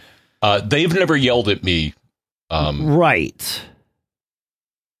conversation. They've never yelled at me. Right.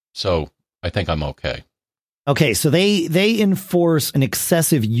 So I think I'm okay. Okay, so they enforce an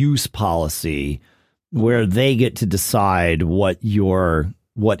excessive use policy where they get to decide what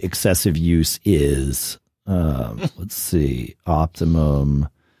excessive use is. Let's see, Optimum,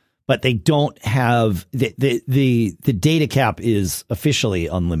 but they don't have the data cap is officially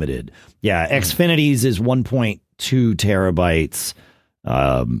unlimited. Yeah, Xfinity's is 1.2 terabytes.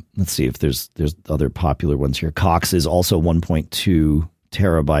 Let's see if there's other popular ones here. Cox is also 1.2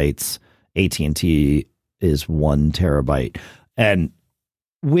 terabytes. AT&T is 1 terabyte. And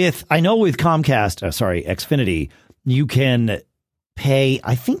I know with Comcast, Xfinity, you can pay,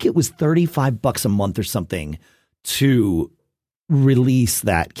 I think it was $35 a month or something to release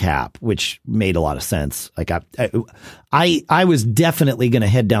that cap, which made a lot of sense. Like I was definitely going to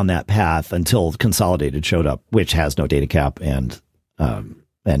head down that path until Consolidated showed up, which has no data cap and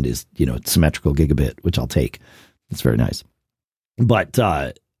is, symmetrical gigabit, which I'll take. It's very nice. But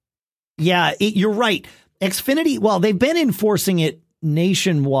you're right. Xfinity, well, they've been enforcing it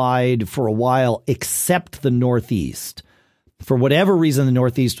nationwide for a while, except the Northeast. For whatever reason, the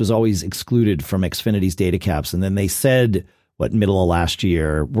Northeast was always excluded from Xfinity's data caps. And then they said, middle of last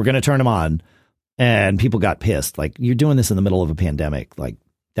year, we're going to turn them on. And people got pissed. Like, you're doing this in the middle of a pandemic. Like,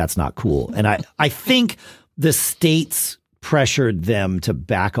 that's not cool. And I think the states pressured them to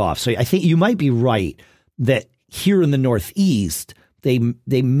back off. So I think you might be right that here in the Northeast, they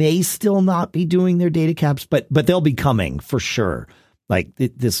may still not be doing their data caps, but they'll be coming for sure. Like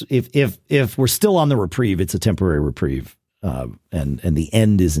this, if we're still on the reprieve, it's a temporary reprieve, and the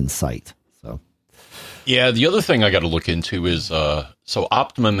end is in sight. So, yeah, the other thing I got to look into is so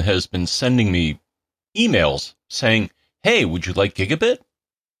Optimum has been sending me emails saying, "Hey, would you like gigabit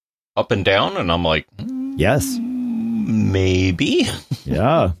up and down?" And I'm like, yes, maybe.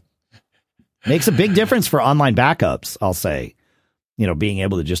 Yeah, makes a big difference for online backups, I'll say. Being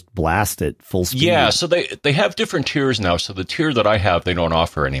able to just blast at full speed. Yeah, so they have different tiers now. So the tier that I have, they don't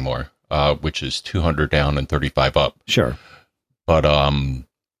offer anymore, which is 200 down and 35 up. Sure. But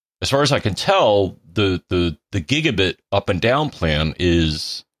as far as I can tell, the gigabit up and down plan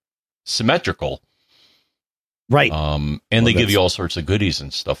is symmetrical. Right. And they give you all sorts of goodies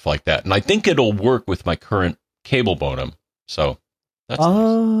and stuff like that. And I think it'll work with my current cable modem. So that's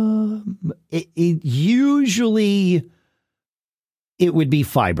nice. It usually... It would be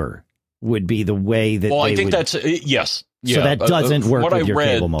fiber, would be the way that. Well, I think that's yes. Yeah. So that doesn't work with your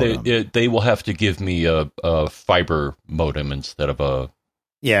cable modem. They will have to give me a fiber modem instead of a.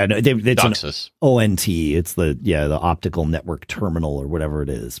 Yeah, no, it's DOCSIS. An ONT. It's the optical network terminal or whatever it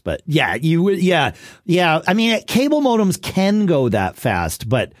is. But yeah, you would. Yeah. I mean, cable modems can go that fast,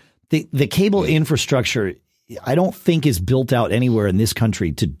 but the cable infrastructure, I don't think, is built out anywhere in this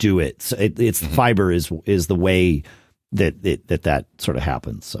country to do it. So it's fiber is the way that sort of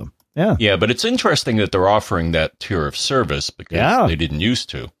happens. So yeah, but it's interesting that they're offering that tier of service because they didn't used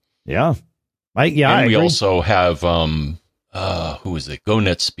to. Yeah, and we also have who is it?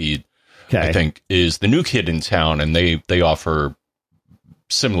 GoNetspeed, I think, is the new kid in town, and they offer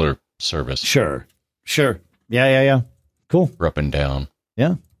similar service. Sure, yeah. Cool. For up and down.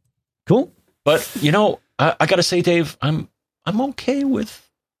 Yeah, cool. But I got to say, Dave, I'm okay with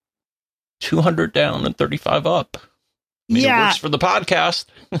 200 down and 35 up. It works for the podcast.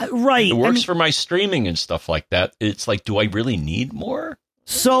 Right. It works for my streaming and stuff like that. It's like, do I really need more?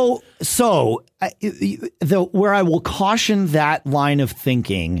 So where I will caution that line of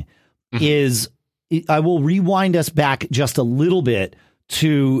thinking is I will rewind us back just a little bit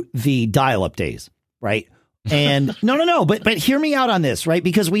to the dial-up days, right? And no, but hear me out on this, right?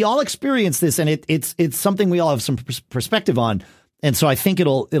 Because we all experience this, and it's something we all have some perspective on, and so I think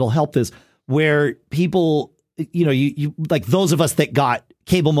it'll help this, where people. You like those of us that got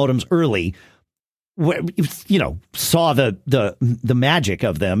cable modems early, saw the magic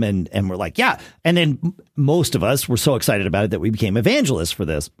of them and were like, yeah. And then most of us were so excited about it that we became evangelists for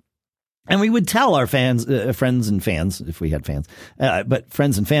this. And we would tell our friends and fans, if we had fans, but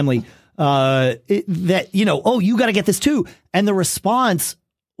friends and family, that, you got to get this too. And the response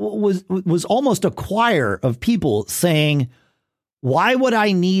was almost a choir of people saying, why would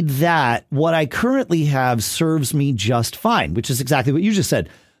I need that? What I currently have serves me just fine, which is exactly what you just said.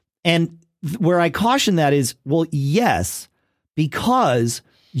 And where I caution that is, well, yes, because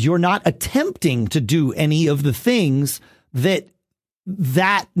you're not attempting to do any of the things that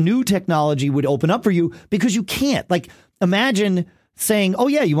new technology would open up for you, because you can't. Like, imagine saying, oh,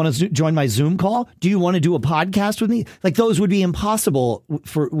 yeah, you want to join my Zoom call? Do you want to do a podcast with me? Like, those would be impossible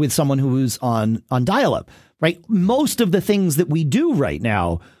with someone who's on dial-up. Right. Most of the things that we do right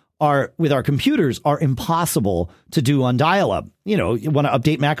now are with our computers are impossible to do on dial-up. You want to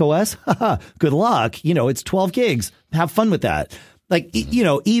update Mac OS? Good luck. It's 12 gigs. Have fun with that. Like,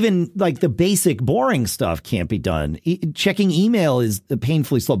 even like the basic boring stuff can't be done. Checking email is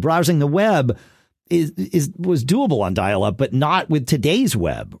painfully slow. Browsing the web was doable on dial-up, but not with today's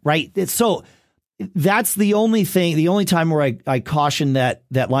web. Right. So that's the only time where I caution that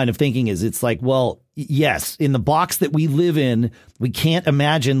line of thinking is it's like, well, yes, in the box that we live in, we can't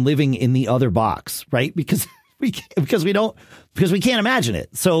imagine living in the other box, right? Because we can't imagine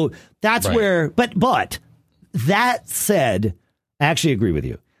it. So that's right. But that said, I actually agree with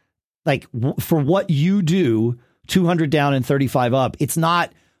you. Like for what you do, 200 down and 35 up, it's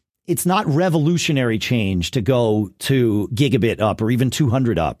not revolutionary change to go to gigabit up or even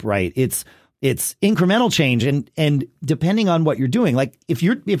 200 up, right? It's incremental change. And depending on what you're doing, like if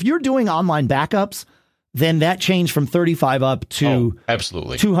you're doing online backups, then that change from 35 up to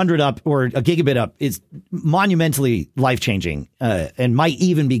absolutely 200 up or a gigabit up is monumentally life-changing, and might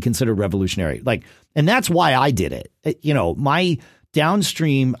even be considered revolutionary. Like, and that's why I did it. You know, my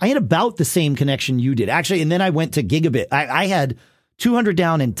downstream, I had about the same connection you did actually. And then I went to gigabit. I had 200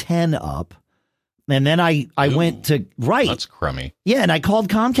 down and 10 up. And then I went to right. That's crummy. Yeah. And I called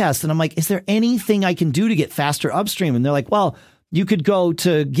Comcast and I'm like, is there anything I can do to get faster upstream? And they're like, well, you could go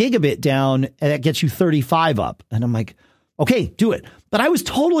to gigabit down and that gets you 35 up. And I'm like, okay, do it. But I was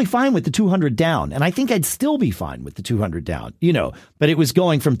totally fine with the 200 down. And I think I'd still be fine with the 200 down, you know, but it was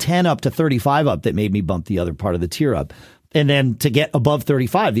going from 10 up to 35 up that made me bump the other part of the tier up. And then to get above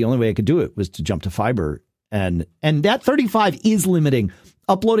 35, the only way I could do it was to jump to fiber. And that 35 is limiting.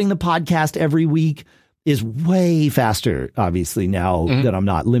 Uploading the podcast every week is way faster, obviously, now that I'm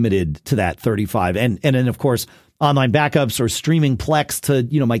not limited to that 35. And then, of course, online backups or streaming Plex to,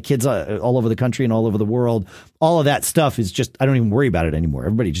 you know, my kids all over the country and all over the world. All of that stuff is just, I don't even worry about it anymore.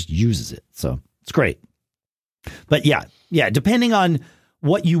 Everybody just uses it. So it's great. But yeah, depending on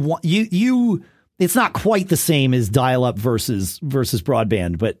what you want, you it's not quite the same as dial-up versus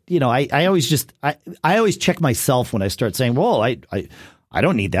broadband. But, you know, I always check myself when I start saying, well, I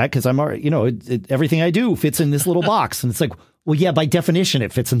don't need that because I'm already, you know, everything I do fits in this little box. And it's like, well, yeah, by definition,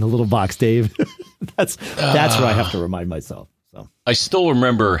 it fits in the little box, Dave. That's where I have to remind myself. So I still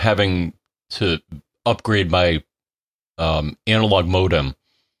remember having to upgrade my analog modem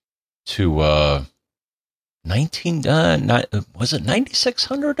to was it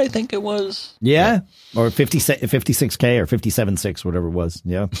 9600? I think it was. Yeah. Or 56K or 57.6, whatever it was.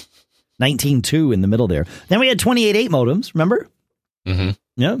 Yeah. 19.2 in the middle there. Then we had 28.8 modems. Remember? Mm-hmm.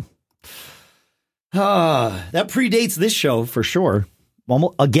 Yeah. That predates this show for sure.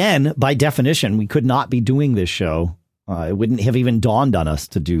 Well, again, by definition, we could not be doing this show. It wouldn't have even dawned on us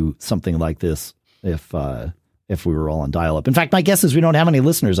to do something like this if we were all on dial-up. In fact, my guess is we don't have any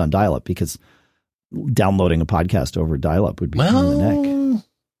listeners on dial-up because downloading a podcast over dial-up would be in the neck.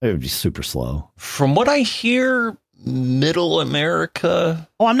 It would be super slow. From what I hear, Middle America.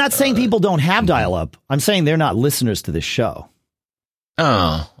 Oh, I'm not saying people don't have dial-up. I'm saying they're not listeners to this show.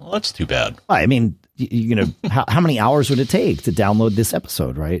 Oh, well, that's too bad. I mean, you know, how many hours would it take to download this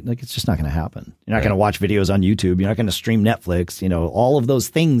episode, right? Like, it's just not going to happen. You're not going to watch videos on YouTube. You're not going to stream Netflix. You know, all of those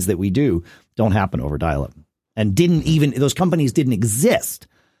things that we do don't happen over dial-up. And those companies didn't exist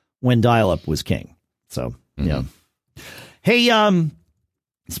when dial-up was king. So, yeah. Hey,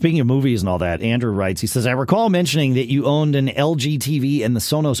 speaking of movies and all that, Andrew writes, he says, I recall mentioning that you owned an LG TV and the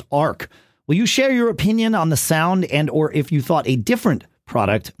Sonos Arc. Will you share your opinion on the sound and or if you thought a different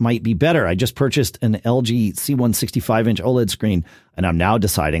product might be better? I just purchased an LG C1 65-inch OLED screen, and I'm now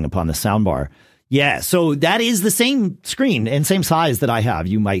deciding upon the soundbar. Yeah, so that is the same screen and same size that I have.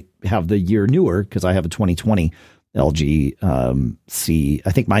 You might have the year newer because I have a 2020 LG C.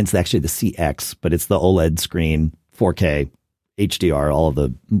 I think mine's actually the CX, but it's the OLED screen, 4K, HDR, all of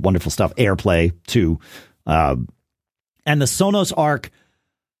the wonderful stuff, AirPlay too. And the Sonos Arc,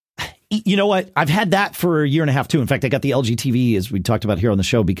 you know what? I've had that for a year and a half too. In fact, I got the LG TV, as we talked about here on the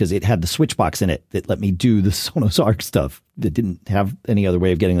show, because it had the switch box in it that let me do the Sonos Arc stuff. That didn't have any other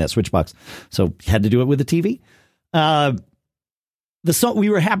way of getting that switch box. So had to do it with the TV. We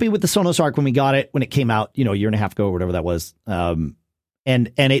were happy with the Sonos Arc when we got it, when it came out, you know, a year and a half ago or whatever that was. And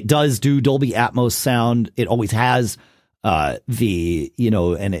it does do Dolby Atmos sound. It always has and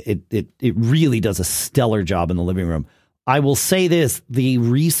it really does a stellar job in the living room. I will say this, the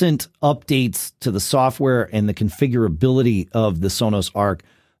recent updates to the software and the configurability of the Sonos Arc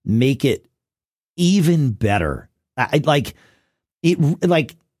make it even better. We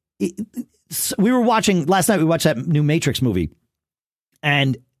were watching last night, we watched that new Matrix movie,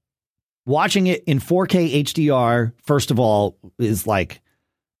 and watching it in 4K HDR, first of all, is like,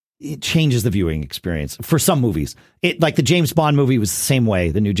 it changes the viewing experience for some movies. Like the James Bond movie was the same way.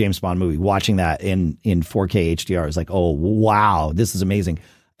 The new James Bond movie, watching that in 4K HDR is like, oh, wow, this is amazing.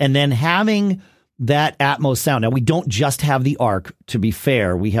 And then having that Atmos sound. Now, we don't just have the Arc, to be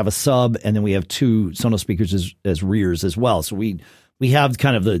fair. We have a sub, and then we have two Sonos speakers as rears as well. So we have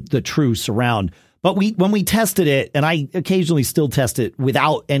kind of the true surround. But when we tested it, and I occasionally still test it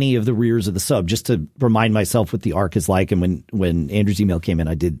without any of the rears of the sub, just to remind myself what the Arc is like. And when Andrew's email came in,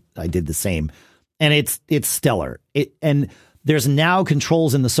 I did the same, and it's stellar. And there's now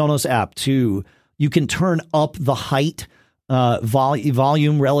controls in the Sonos app too. You can turn up the height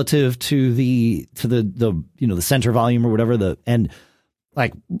volume relative to the center volume or whatever, and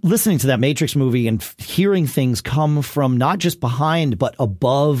like listening to that Matrix movie and hearing things come from not just behind but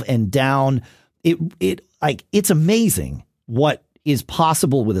above and down. It's amazing what is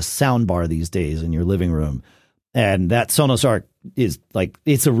possible with a sound bar these days in your living room. And that Sonos Arc is like,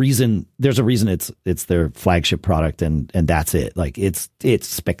 there's a reason it's their flagship product, and that's it. Like it's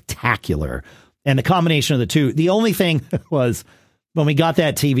spectacular. And the combination of the two, the only thing was when we got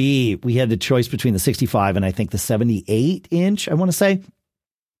that TV, we had the choice between the 65 and I think the 78 inch, I want to say.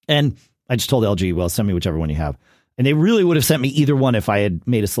 And I just told LG, well, send me whichever one you have. And they really would have sent me either one if I had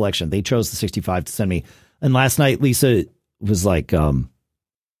made a selection. They chose the 65 to send me. And last night, Lisa was like, we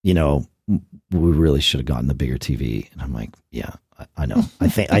really should have gotten the bigger TV. And I'm like, yeah, I know.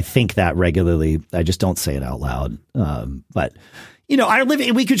 I think that regularly. I just don't say it out loud. But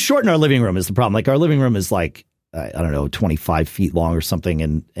we could shorten our living room is the problem. Like our living room is like, I don't know, 25 feet long or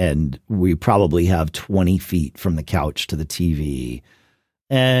something. And we probably have 20 feet from the couch to the TV.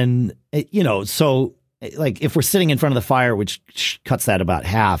 And, so like if we're sitting in front of the fire, which cuts that about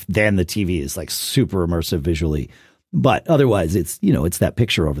half, then the TV is like super immersive visually. But otherwise it's that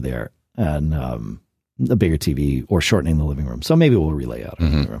picture over there. And a bigger TV or shortening the living room. So maybe we'll relay out our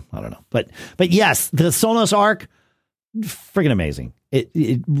living room. I don't know. But yes, the Sonos Arc, friggin' amazing.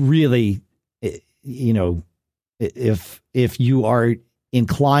 It really, if you are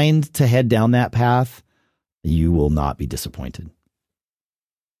inclined to head down that path, you will not be disappointed.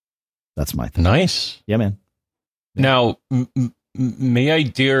 That's my thing. Nice. Yeah, man. Now, may I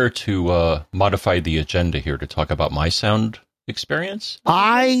dare to modify the agenda here to talk about my sound experience?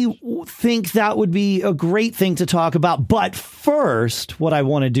 I think that would be a great thing to talk about. But first, what I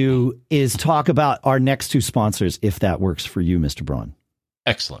want to do is talk about our next two sponsors, if that works for you, Mr. Braun.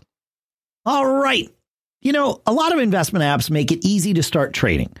 Excellent. All right. A lot of investment apps make it easy to start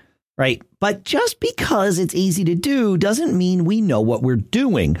trading, right? But just because it's easy to do doesn't mean we know what we're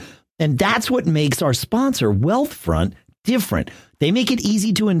doing. And that's what makes our sponsor, Wealthfront, different. They make it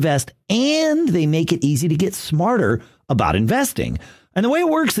easy to invest, and they make it easy to get smarter about investing. And the way it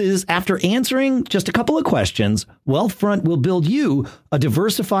works is, after answering just a couple of questions, Wealthfront will build you a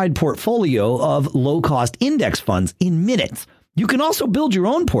diversified portfolio of low-cost index funds in minutes. You can also build your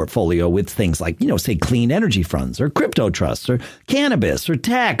own portfolio with things like, say, clean energy funds or crypto trusts or cannabis or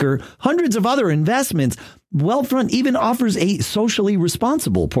tech or hundreds of other investments. Wealthfront even offers a socially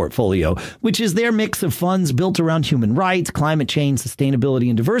responsible portfolio, which is their mix of funds built around human rights, climate change, sustainability,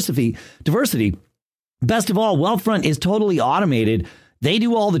 and diversity. Best of all, Wealthfront is totally automated. They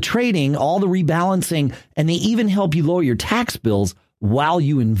do all the trading, all the rebalancing, and they even help you lower your tax bills while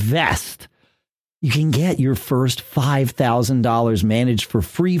you invest. You can get your first $5,000 managed for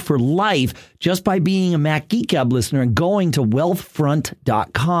free for life just by being a Mac Geek Gab listener and going to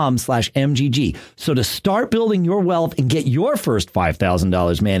wealthfront.com/MGG. So to start building your wealth and get your first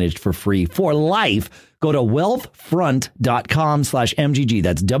 $5,000 managed for free for life, go to wealthfront.com/MGG.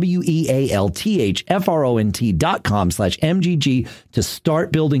 That's WEALTHFRONT.com/MGG to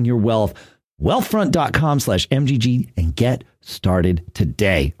start building your wealth. Wealthfront.com/MGG and get started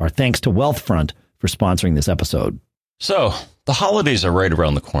today. Our thanks to Wealthfront for sponsoring this episode. So, the holidays are right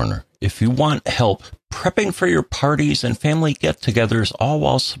around the corner. If you want help prepping for your parties and family get-togethers, all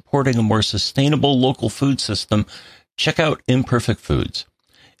while supporting a more sustainable local food system, check out Imperfect Foods.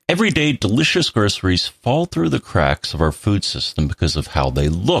 Every day, delicious groceries fall through the cracks of our food system because of how they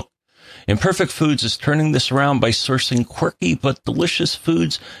look. Imperfect Foods is turning this around by sourcing quirky but delicious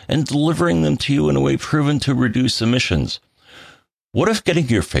foods and delivering them to you in a way proven to reduce emissions. What if getting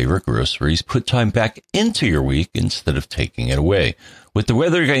your favorite groceries put time back into your week instead of taking it away? With the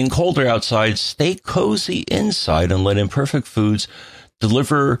weather getting colder outside, stay cozy inside and let Imperfect Foods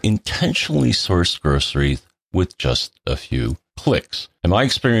deliver intentionally sourced groceries with just a few clicks. And my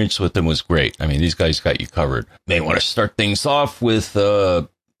experience with them was great. I mean, these guys got you covered. May want to start things off with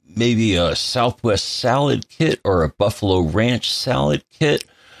maybe a Southwest salad kit or a Buffalo Ranch salad kit.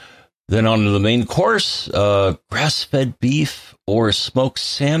 Then on to the main course, grass-fed beef or smoked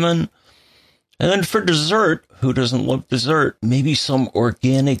salmon. And then for dessert, who doesn't love dessert? Maybe some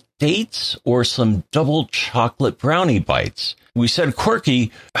organic dates or some double chocolate brownie bites. We said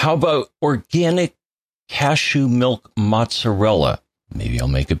quirky. How about organic cashew milk mozzarella? Maybe I'll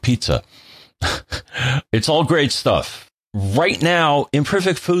make a pizza. It's all great stuff. Right now,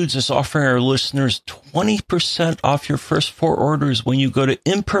 Imperfect Foods is offering our listeners 20% off your first 4 orders when you go to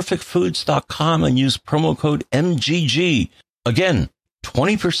imperfectfoods.com and use promo code MGG. Again,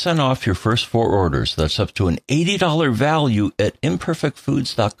 20% off your first 4 orders. That's up to an $80 value at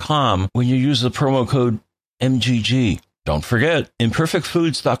imperfectfoods.com when you use the promo code MGG. Don't forget,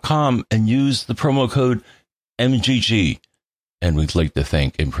 imperfectfoods.com and use the promo code MGG. And we'd like to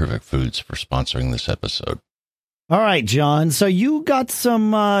thank Imperfect Foods for sponsoring this episode. All right, John. So you got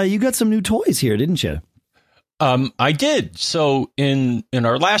some new toys here, didn't you? I did. So in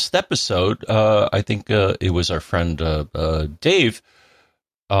our last episode, I think it was our friend Dave.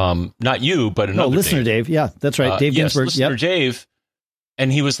 Not you, but another listener Dave. Yeah, that's right. Dave Ginsburg. Listener Dave.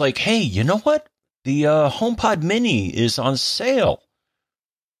 And he was like, hey, you know what? The HomePod Mini is on sale.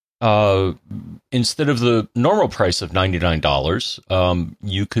 Instead of the normal price of $99,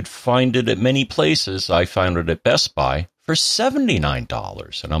 you could find it at many places. I found it at Best Buy for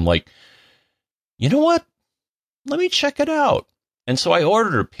 $79. And I'm like, you know what? Let me check it out. And so I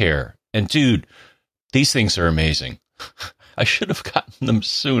ordered a pair. And dude, these things are amazing. I should have gotten them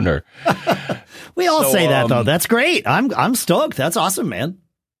sooner. We all say that, though. That's great. I'm stoked. That's awesome, man.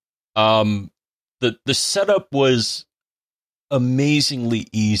 The setup was amazingly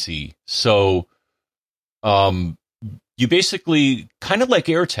easy. So, you basically kind of like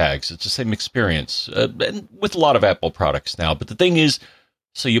AirTags. It's the same experience, and with a lot of Apple products now. But the thing is,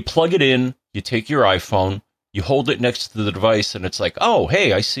 so you plug it in, you take your iPhone, you hold it next to the device, and it's like, oh,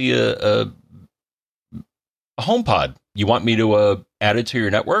 hey, I see a HomePod. You want me to add it to your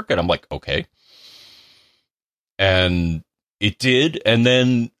network? And I'm like, okay. And it did, and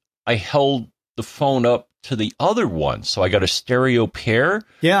then I held the phone up to the other one, so I got a stereo pair.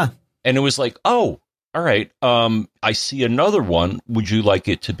 Yeah. And it was like, oh, all right, I see another one. Would you like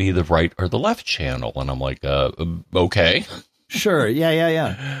it to be the right or the left channel? And I'm like, okay. Sure.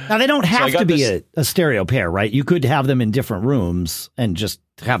 Yeah. Now, they don't have to be a stereo pair, right? You could have them in different rooms and just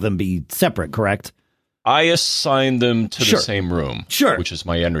have them be separate, correct? I assigned them to the same room, which is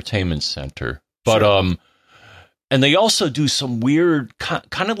my entertainment center. But and they also do some weird,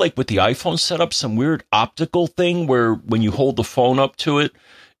 kind of like with the iPhone setup, some weird optical thing where when you hold the phone up to it,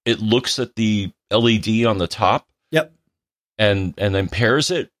 it looks at the LED on the top. Yep. And then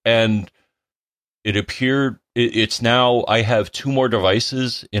pairs it. And it appeared, it's now, I have 2 more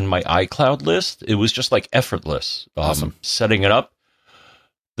devices in my iCloud list. It was just like effortless. Awesome. Setting it up.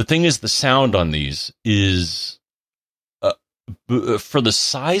 The thing is, the sound on these is, for the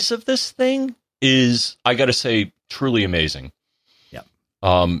size of this thing, is, I got to say, truly amazing. Yeah.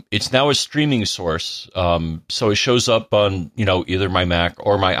 It's now a streaming source. So it shows up on, either my Mac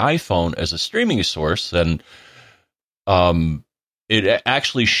or my iPhone as a streaming source. And it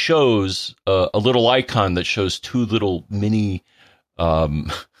actually shows a little icon that shows 2 little mini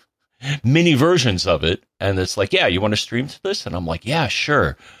versions of it. And it's like, yeah, you want to stream to this? And I'm like, yeah,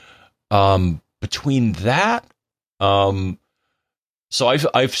 sure. Between that, so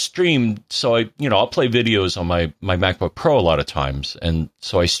I've streamed, so I'll play videos on my MacBook Pro a lot of times, and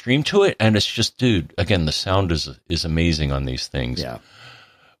so I stream to it, and it's just, dude, again, the sound is amazing on these things. Yeah,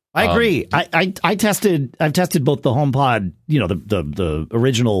 I agree. I've tested both the HomePod, the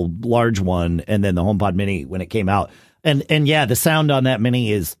original large one, and then the HomePod Mini when it came out, and yeah, the sound on that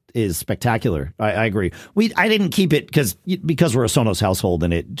Mini is spectacular. I agree. I didn't keep it because we're a Sonos household,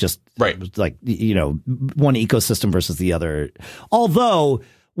 and it just was like, one ecosystem versus the other. Although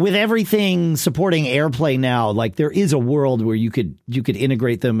with everything supporting AirPlay now, like, there is a world where you could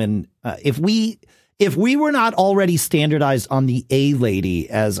integrate them. And if we were not already standardized on the A-Lady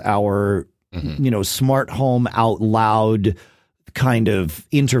as our smart home out loud kind of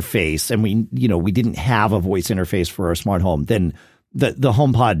interface, and we didn't have a voice interface for our smart home, then the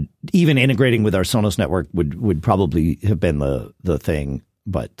HomePod, even integrating with our Sonos network, would probably have been the thing.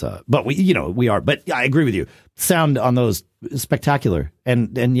 But we are. But I agree with you. Sound on those is spectacular,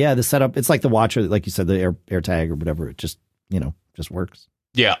 and yeah, the setup, it's like the Watcher, like you said, the AirTag or whatever. It just just works.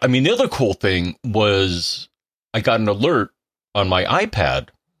 Yeah, I mean, the other cool thing was I got an alert on my iPad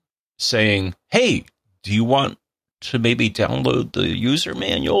saying, "Hey, do you want to maybe download the user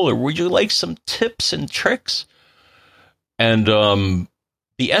manual, or would you like some tips and tricks?" And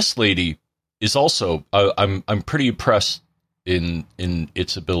the S Lady is also, I'm pretty impressed in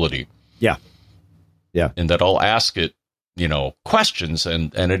its ability. Yeah. And that I'll ask it, questions,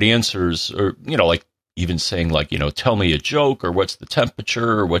 and it answers, or like even saying, like, tell me a joke, or what's the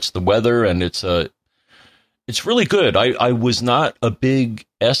temperature, or what's the weather, and it's really good. I was not a big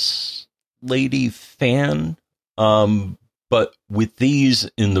S Lady fan. But with these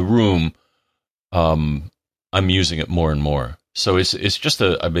in the room, I'm using it more and more. So it's just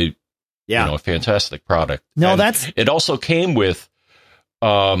a fantastic product. No, and it also came with,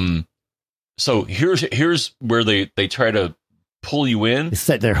 so here's where they try to pull you in. They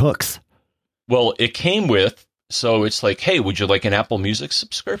set their hooks. Well, it came with, So it's like, hey, would you like an Apple Music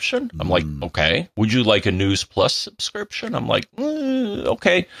subscription? I'm like, okay. Would you like a News Plus subscription? I'm like,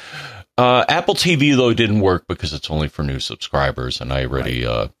 okay. Apple TV, though, didn't work because it's only for new subscribers, and I already...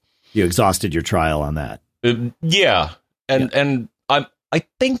 you exhausted your trial on that. Yeah. And I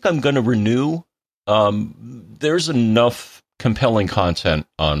think I'm going to renew. There's enough compelling content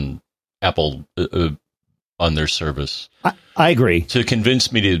on Apple on their service. I agree. To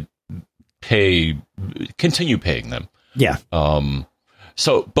convince me to continue paying them. Yeah. But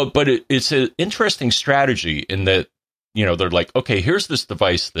it's an interesting strategy in that, they're like, okay, here's this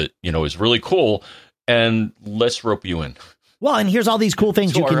device that, is really cool, and let's rope you in. Well, and here's all these cool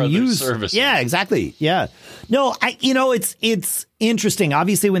things you can use. Services. Yeah, exactly. Yeah. No, it's interesting.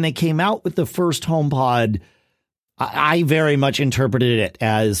 Obviously, when they came out with the first HomePod, I very much interpreted it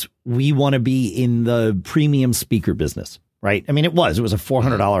as we want to be in the premium speaker business, right? I mean, it was a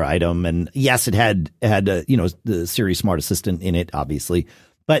 $400 item, and yes, it had the Siri Smart Assistant in it, obviously,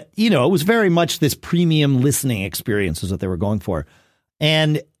 but it was very much this premium listening experience is what they were going for,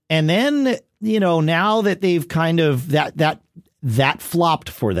 and then now that they've kind of that flopped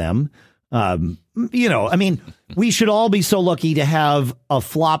for them. I mean, we should all be so lucky to have a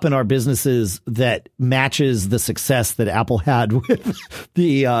flop in our businesses that matches the success that Apple had with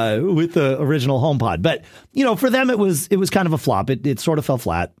the original HomePod. But, for them, it was kind of a flop. It sort of fell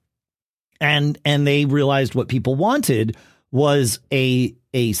flat. And they realized what people wanted was a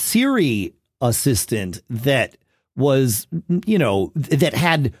Siri assistant that was, that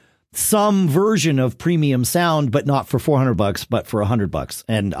had some version of premium sound, but not for $400, but for $100.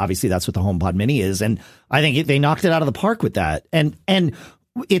 And obviously that's what the HomePod Mini is. And I think they knocked it out of the park with that. And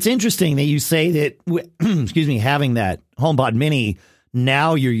it's interesting that you say that, excuse me, having that HomePod Mini,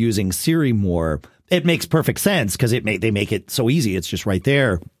 now you're using Siri more. It makes perfect sense because they make it so easy. It's just right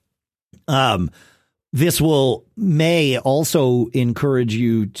there. This may also encourage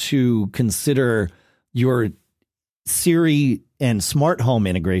you to consider your Siri and smart home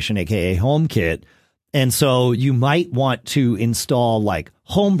integration, aka HomeKit. And so you might want to install like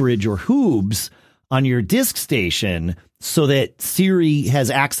Homebridge or Hoobs on your disk station so that Siri has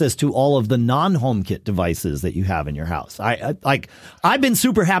access to all of the non-HomeKit devices that you have in your house. I've been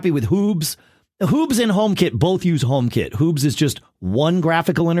super happy with Hoobs. Hoobs and HomeKit both use HomeKit. Hoobs is just one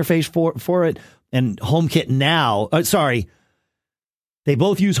graphical interface for it, and HomeKit now, they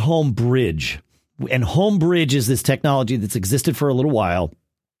both use Homebridge. And Homebridge is this technology that's existed for a little while.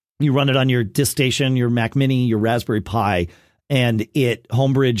 You run it on your disk station, your Mac Mini, your Raspberry Pi, and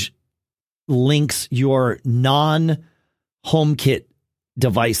Homebridge links your non-HomeKit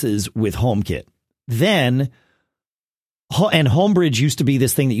devices with HomeKit. And Homebridge used to be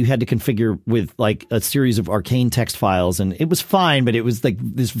this thing that you had to configure with like a series of arcane text files, and it was fine, but it was like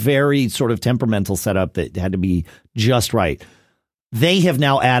this very sort of temperamental setup that had to be just right. They have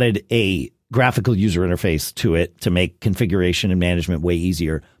now added a graphical user interface to it to make configuration and management way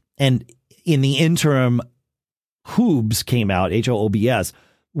easier. And in the interim, Hoobs came out, HOOBS,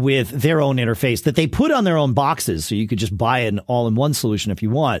 with their own interface that they put on their own boxes. So you could just buy an all-in-one solution if you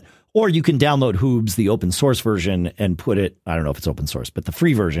want, or you can download Hoobs, the open source version, and put it, I don't know if it's open source, but the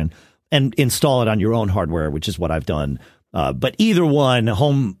free version, and install it on your own hardware, which is what I've done. But either one,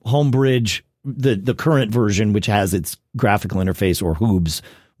 Homebridge, the current version, which has its graphical interface, or Hoobs,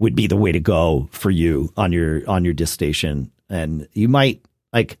 would be the way to go for you on your disk station. And you might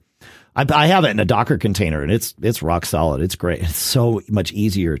I have it in a Docker container, and it's rock solid. It's great. It's so much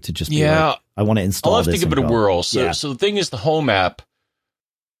easier to just be like, I want to install this. I'll have to give it a whirl. So the thing is, the Home app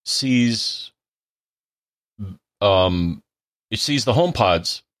sees the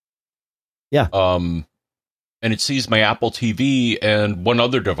HomePods. Yeah. And it sees my Apple TV and one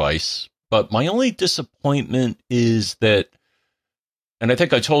other device. But my only disappointment is that, and I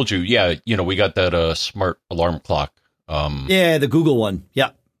think I told you, we got that smart alarm clock. The Google one.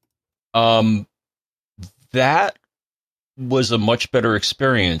 Yeah. That was a much better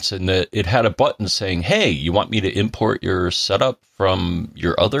experience in that it had a button saying, hey, you want me to import your setup from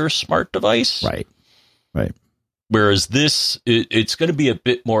your other smart device? Right. Whereas this, it's going to be a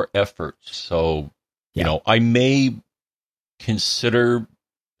bit more effort. So, I may consider.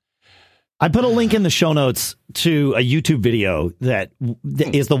 I put a link in the show notes to a YouTube video that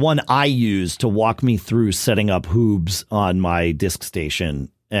is the one I use to walk me through setting up Hoobs on my disk station.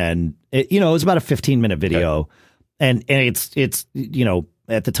 And it was about a 15-minute video. Okay. And it's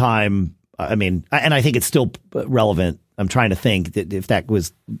at the time, I mean, and I think it's still relevant. I'm trying to think that if that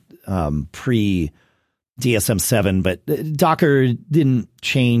was pre DSM-7, but Docker didn't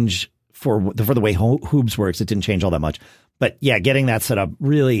change for the way Hoobs works. It didn't change all that much. But yeah, getting that set up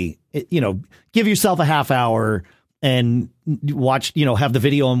really, give yourself a half hour and watch, have the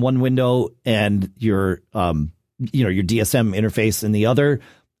video in one window and your your DSM interface in the other,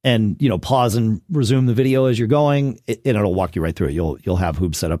 and, pause and resume the video as you're going, and it'll walk you right through it. You'll have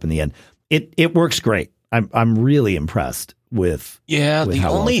Hoob set up in the end. It works great. I'm really impressed with. Yeah. with the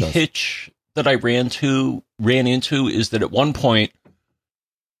how well only it does. hitch that I ran into is that at one point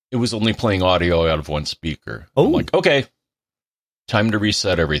it was only playing audio out of one speaker. Oh. I'm like, okay, time to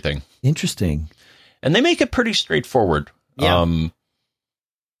reset everything. Interesting. And they make it pretty straightforward. Yeah.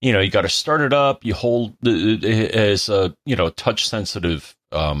 You got to start it up. You hold as a, touch sensitive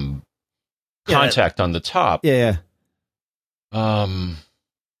contact on the top. Yeah. And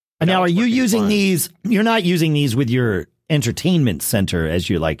now, are you using these? You're not using these with your entertainment center as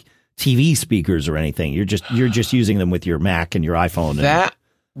your like TV speakers or anything. You're just using them with your Mac and your iPhone. That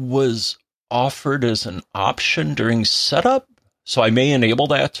was offered as an option during setup, so I may enable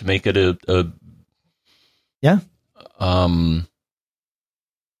that to make it a yeah.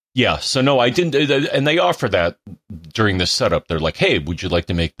 Yeah. So no, I didn't, and they offer that during the setup. They're like, "Hey, would you like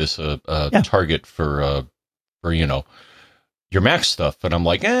to make this a target for your Mac stuff?" And I'm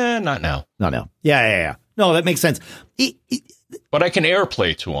like, not now. Not now. Yeah. No, that makes sense. But I can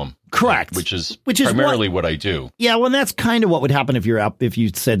AirPlay to them. Correct. Which is primarily what I do. Yeah, well, that's kind of what would happen if you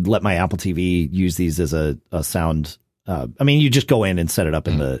said, let my Apple TV use these as a sound. You just go in and set it up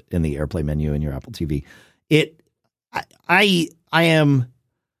in the AirPlay menu in your Apple TV.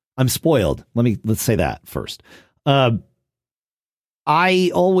 I'm spoiled. Let's say that first. I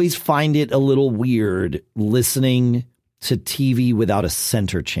always find it a little weird listening to TV without a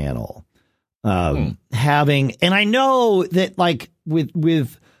center channel. And I know that like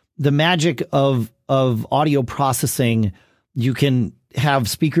with the magic of audio processing, you can have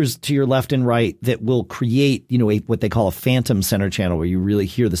speakers to your left and right that will create, what they call a phantom center channel, where you really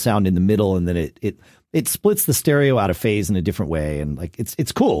hear the sound in the middle, and then it splits the stereo out of phase in a different way. And like,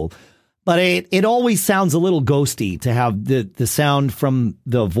 it's cool, but it always sounds a little ghosty to have the sound from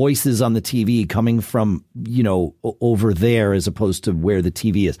the voices on the TV coming from, over there as opposed to where the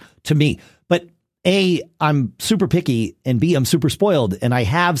TV is, to me. But A, I'm super picky, and B, I'm super spoiled, and I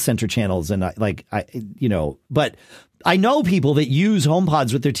have center channels, and but I know people that use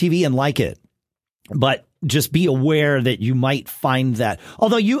HomePods with their TV and like it, but just be aware that you might find that,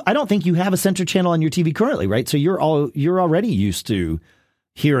 although I don't think you have a center channel on your TV currently, right? So you're already used to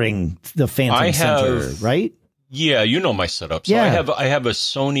hearing the phantom center, right? Yeah, my setup. So yeah. I have a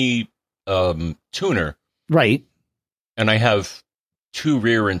Sony tuner, right? And I have 2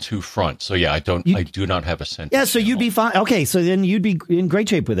 rear and 2 front. So yeah, I do not have a center. Yeah, so channel. you'd be fine. Okay, so then you'd be in great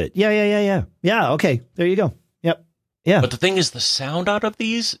shape with it. Yeah. Yeah, okay. There you go. Yep. Yeah. But the thing is, the sound out of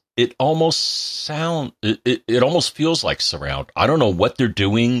these, it almost feels like surround. I don't know what they're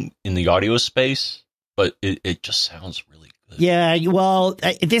doing in the audio space, but it just sounds really good. Yeah, well,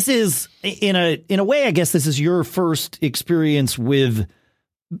 this is in a way, I guess this is your first experience with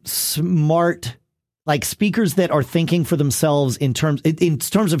smart, like, speakers that are thinking for themselves in terms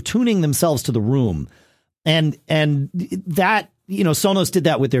of tuning themselves to the room, and that, Sonos did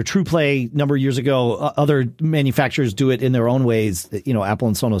that with their TruePlay a number of years ago. Other manufacturers do it in their own ways. Apple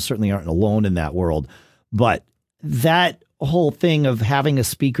and Sonos certainly aren't alone in that world, but that whole thing of having a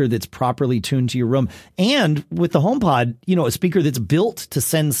speaker that's properly tuned to your room, and with the HomePod, a speaker that's built to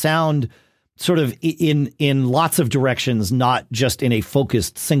send sound sort of in lots of directions, not just in a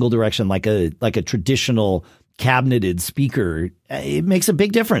focused single direction, like a traditional cabineted speaker, it makes a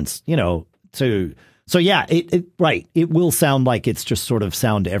big difference, So yeah, it will sound like it's just sort of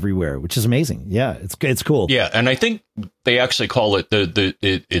sound everywhere, which is amazing. Yeah, it's cool. Yeah, and I think they actually call it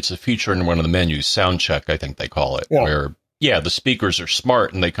it's a feature in one of the menus, sound check, I think they call it, where the speakers are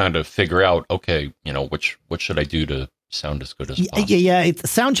smart and they kind of figure out, okay, what should I do to sound as good as possible. Yeah.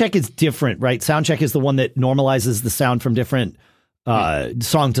 Sound check is different, right? Sound check is the one that normalizes the sound from different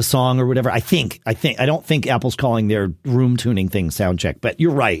song to song or whatever. I don't think Apple's calling their room tuning thing sound check, but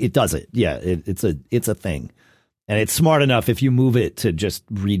you're right. It does it. Yeah. It's a thing, and it's smart enough if you move it to just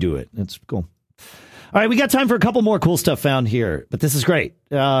redo it. It's cool. All right. We got time for a couple more cool stuff found here, but this is great.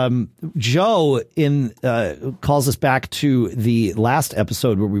 Joe calls us back to the last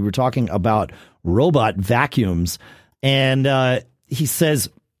episode where we were talking about robot vacuums. And he says,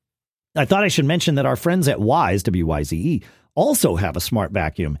 I thought I should mention that our friends at Wyze, WYZE, also have a smart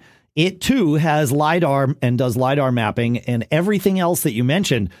vacuum. It, too, has LiDAR and does LiDAR mapping and everything else that you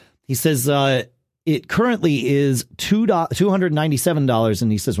mentioned. He says it currently is $297.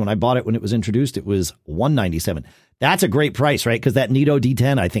 And he says, when I bought it, when it was introduced, it was $197. That's a great price, right? Because that Nito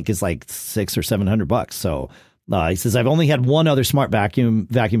D10, I think, is like $600 or $700. So He says, I've only had one other smart vacuum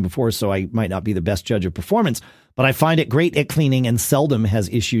before, so I might not be the best judge of performance, but I find it great at cleaning and seldom has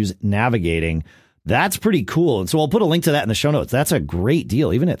issues navigating. That's pretty cool. And so I'll put a link to that in the show notes. That's a great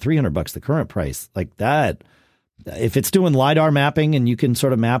deal, even at $300, the current price. Like that, if it's doing LiDAR mapping and you can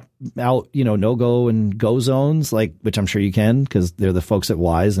sort of map out, no-go and go zones, like, which I'm sure you can because they're the folks at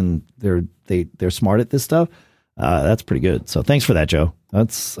Wise and they're smart at this stuff. That's pretty good. So thanks for that, Joe. I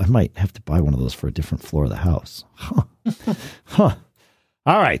might have to buy one of those for a different floor of the house. Huh. All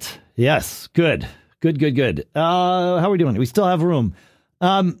right. Yes. Good. How are we doing? We still have room.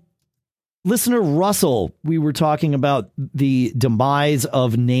 Listener Russell, we were talking about the demise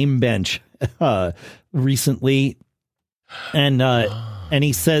of Namebench recently. And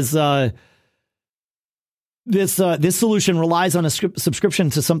he says, this solution relies on a subscription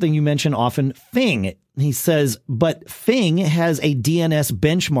to something you mention often, Fing. He says, but Fing has a DNS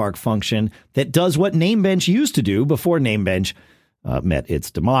benchmark function that does what Namebench used to do before Namebench met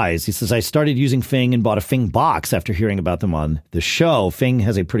its demise. He says, I started using Fing and bought a Fing box after hearing about them on the show. Fing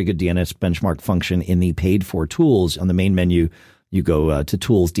has a pretty good DNS benchmark function in the paid for tools. On the main menu, you go to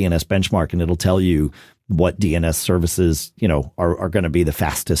tools, DNS benchmark, and it'll tell you what DNS services, are going to be the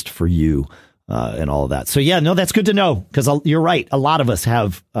fastest for you. And all of that. So, yeah, no, that's good to know because you're right. A lot of us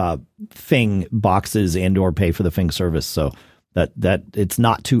have Fing boxes and or pay for the Fing service. So that it's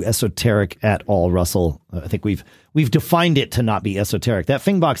not too esoteric at all, Russell. I think we've defined it to not be esoteric. That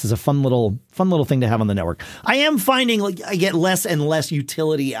Fing box is a fun little thing to have on the network. I am finding like I get less and less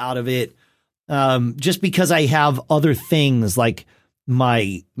utility out of it just because I have other things like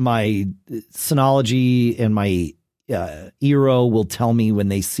my Synology and my Eero will tell me when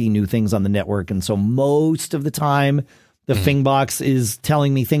they see new things on the network. And so most of the time the Fing box is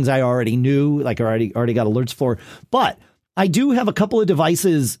telling me things I already knew, like I already got alerts for. But I do have a couple of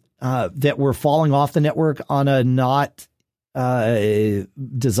devices that were falling off the network on a not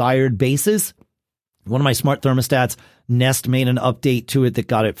desired basis. One of my smart thermostats, Nest made an update to it that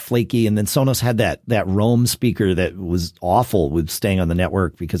got it flaky. And then Sonos had that Roam speaker that was awful with staying on the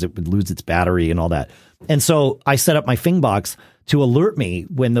network because it would lose its battery and all that. And so I set up my Fing box to alert me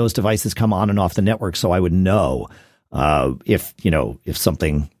when those devices come on and off the network so I would know if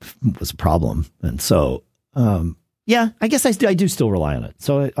something was a problem. And so, yeah, I guess I do still rely on it.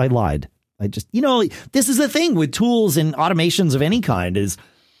 So I lied. I just, this is the thing with tools and automations of any kind is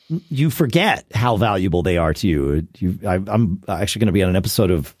you forget how valuable they are to you. I'm actually going to be on an episode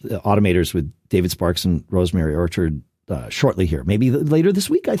of Automators with David Sparks and Rosemary Orchard shortly here, maybe later this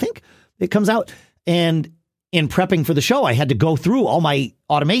week, I think it comes out. And in prepping for the show, I had to go through all my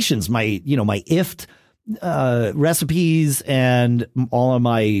automations, my IFT recipes and all of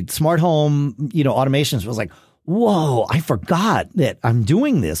my smart home, automations. I was like, whoa, I forgot that I'm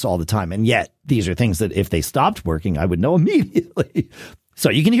doing this all the time. And yet these are things that if they stopped working, I would know immediately.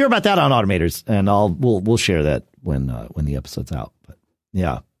 So you can hear about that on Automators, and we'll share that when the episode's out. But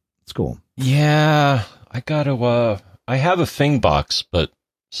yeah, it's cool. Yeah, I have a Fing box, but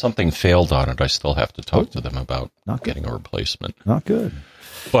something failed on it. I still have to talk to them about getting a replacement. Not good.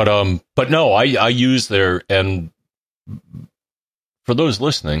 But no, I use their, and for those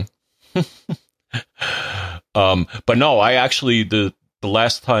listening, but no, I actually, the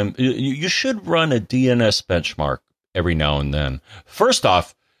last time, you should run a DNS benchmark every now and then. First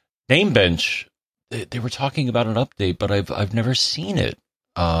off, Namebench, they were talking about an update, but I've never seen it.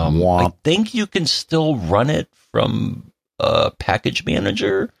 I think you can still run it from package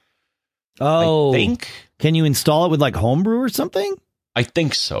manager. Oh, I think. Can you install it with like Homebrew or something? I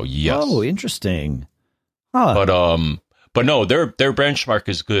think so. Yes. Oh, interesting. Huh. But no, their benchmark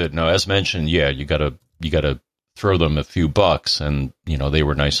is good. Now, as mentioned, yeah, you gotta throw them a few bucks, and they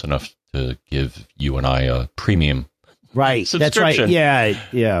were nice enough to give you and I a premium. Right. That's right.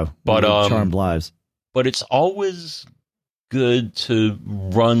 Yeah. But Charmed Lives. But it's always good to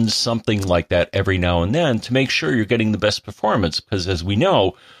run something like that every now and then to make sure you're getting the best performance, because as we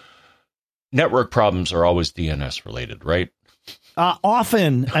know, network problems are always DNS related, right?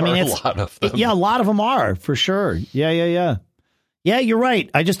 Often. I mean, it's a lot of them. Yeah, a lot of them are for sure. Yeah. Yeah, you're right.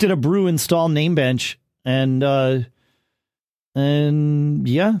 I just did a brew install Namebench and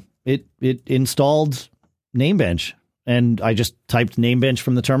yeah, it installed Namebench, and I just typed Namebench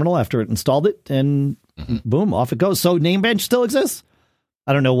from the terminal after it installed it, and boom, off it goes. So Namebench still exists.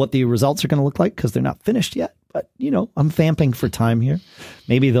 I don't know what the results are going to look like because they're not finished yet, but I'm vamping for time here.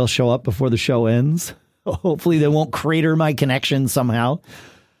 Maybe they'll show up before the show ends. Hopefully they won't crater my connection somehow.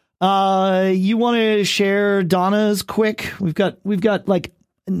 You want to share Donna's quick? We've got like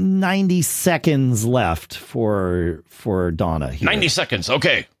 90 seconds left for Donna here. 90 seconds.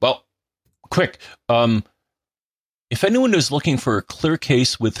 Okay. Well, quick. If anyone is looking for a clear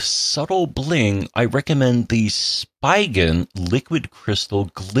case with subtle bling, I recommend the Spigen Liquid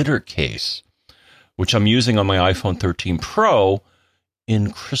Crystal Glitter Case, which I'm using on my iPhone 13 Pro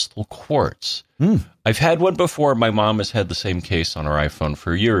in crystal quartz. I've had one before. My mom has had the same case on her iPhone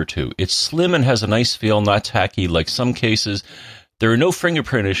for a year or two. It's slim and has a nice feel, not tacky like some cases. There are no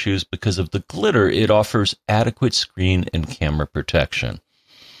fingerprint issues because of the glitter. It offers adequate screen and camera protection.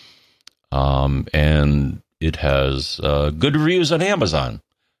 And it has good reviews on Amazon.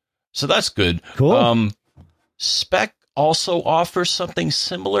 So that's good. Cool. Spec also offers something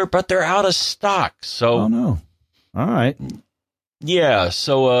similar, but they're out of stock. So, oh, no. All right. Yeah.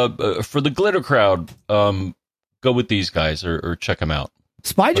 So for the glitter crowd, go with these guys or check them out.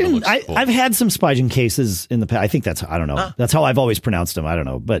 Spigen, Cool. I've had some Spigen cases in the past. I think I don't know. That's how I've always pronounced them. I don't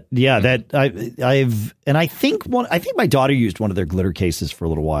know. But yeah, I think my daughter used one of their glitter cases for a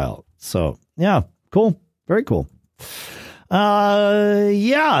little while. So yeah, cool. Very cool.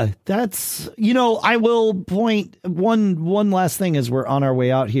 Yeah, that's, I will point one last thing as we're on our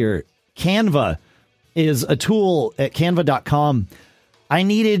way out here. Canva is a tool at canva.com. I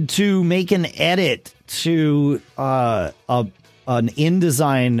needed to make an edit to an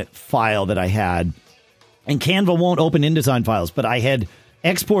InDesign file that I had, and Canva won't open InDesign files, but I had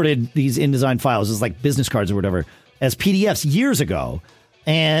exported these InDesign files as like business cards or whatever as PDFs years ago,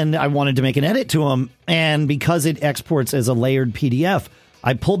 and I wanted to make an edit to them, and because it exports as a layered PDF,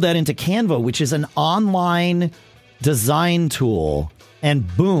 I pulled that into Canva, which is an online design tool, and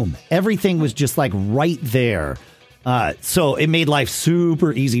boom, everything was just like right there. So it made life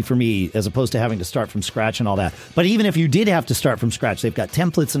super easy for me as opposed to having to start from scratch and all that. But even if you did have to start from scratch, they've got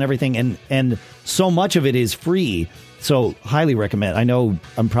templates and everything, and so much of it is free. So highly recommend. I know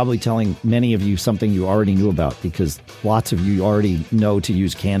I'm probably telling many of you something you already knew about because lots of you already know to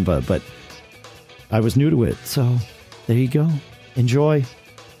use Canva, but I was new to it. So there you go. Enjoy.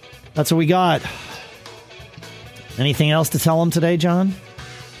 That's what we got. Anything else to tell them today, John?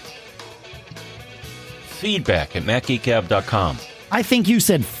 Feedback at MacGeekGab.com. I think you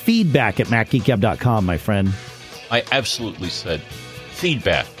said feedback at MacGeekGab.com, my friend. I absolutely said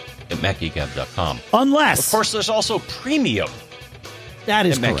feedback at MacGeekGab.com. Unless, of course, there's also premium that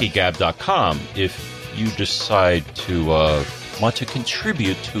is at MacGeekGab.com if you decide to want to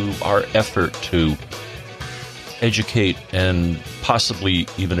contribute to our effort to educate and possibly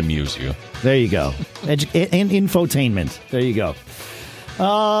even amuse you. There you go. And infotainment. There you go.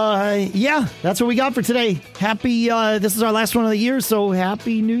 Yeah, that's what we got for today. Happy, this is our last one of the year, so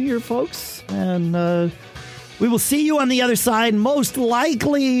happy New Year, folks. And we will see you on the other side. Most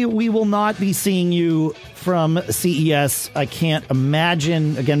likely, we will not be seeing you from CES. I can't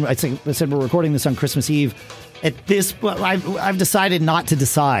imagine. Again, I said we're recording this on Christmas Eve. At this, I've decided not to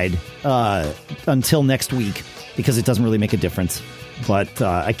decide until next week because it doesn't really make a difference. But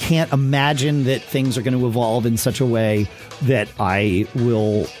I can't imagine that things are going to evolve in such a way that I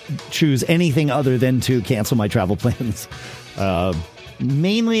will choose anything other than to cancel my travel plans.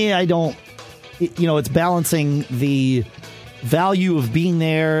 Mainly, I don't, it's balancing the value of being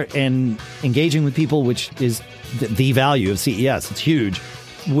there and engaging with people, which is the value of CES. It's huge.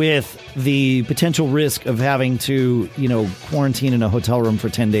 With the potential risk of having to, quarantine in a hotel room for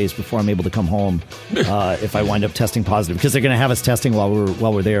 10 days before I'm able to come home if I wind up testing positive, because they're going to have us testing while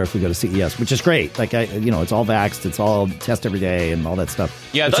we're there if we go to CES, which is great. Like, it's all vaxxed, it's all test every day and all that stuff.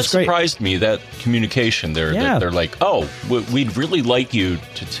 Yeah, that surprised me, that communication there. Yeah. That they're like, oh, we'd really like you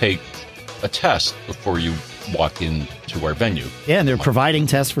to take a test before you walk into our venue. Yeah, and they're providing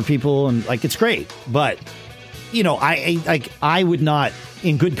tests for people, and it's great. But, I would not,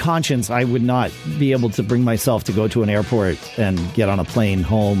 in good conscience, I would not be able to bring myself to go to an airport and get on a plane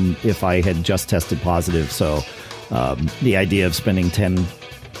home if I had just tested positive. So the idea of spending 10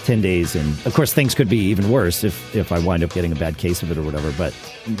 days, and of course things could be even worse if I wind up getting a bad case of it or whatever. But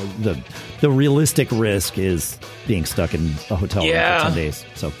the realistic risk is being stuck in a hotel room for 10 days.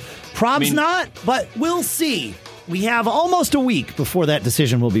 So not, but we'll see. We have almost a week before that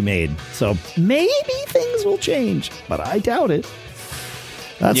decision will be made. So maybe things will change, but I doubt it.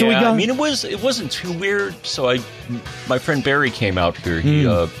 That's what we got. I mean, it wasn't too weird. So my friend Barry came out here.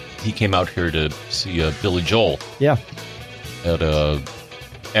 He came out here to see Billy Joel. Yeah.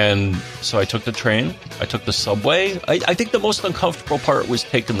 And so I took the train. I took the subway. I think the most uncomfortable part was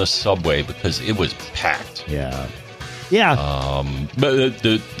taking the subway because it was packed. Yeah. Yeah. But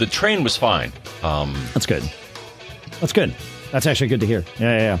the train was fine. That's good. That's good. That's actually good to hear.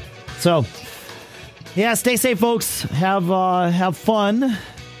 Yeah. So, yeah, stay safe, folks. Have fun,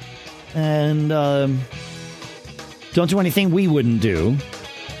 and don't do anything we wouldn't do.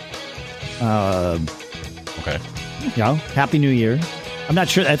 Okay. Happy New Year. I'm not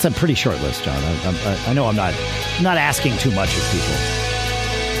sure. That's a pretty short list, John. I know I'm not asking too much of people.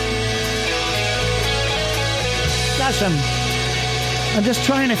 Gosh, I'm just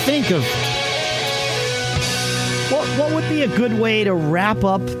trying to think of what would be a good way to wrap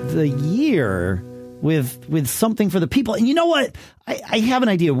up the year with something for the people. And you know what? I have an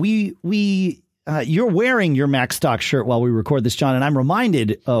idea. You're wearing your MacStock shirt while we record this, John, and I'm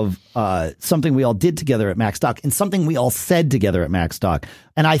reminded of something we all did together at MacStock and something we all said together at MacStock.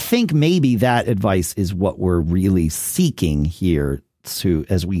 And I think maybe that advice is what we're really seeking here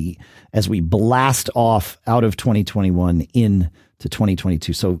as we blast off out of 2021 into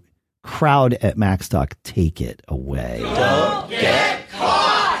 2022. So crowd at MacStock, take it away. Don't get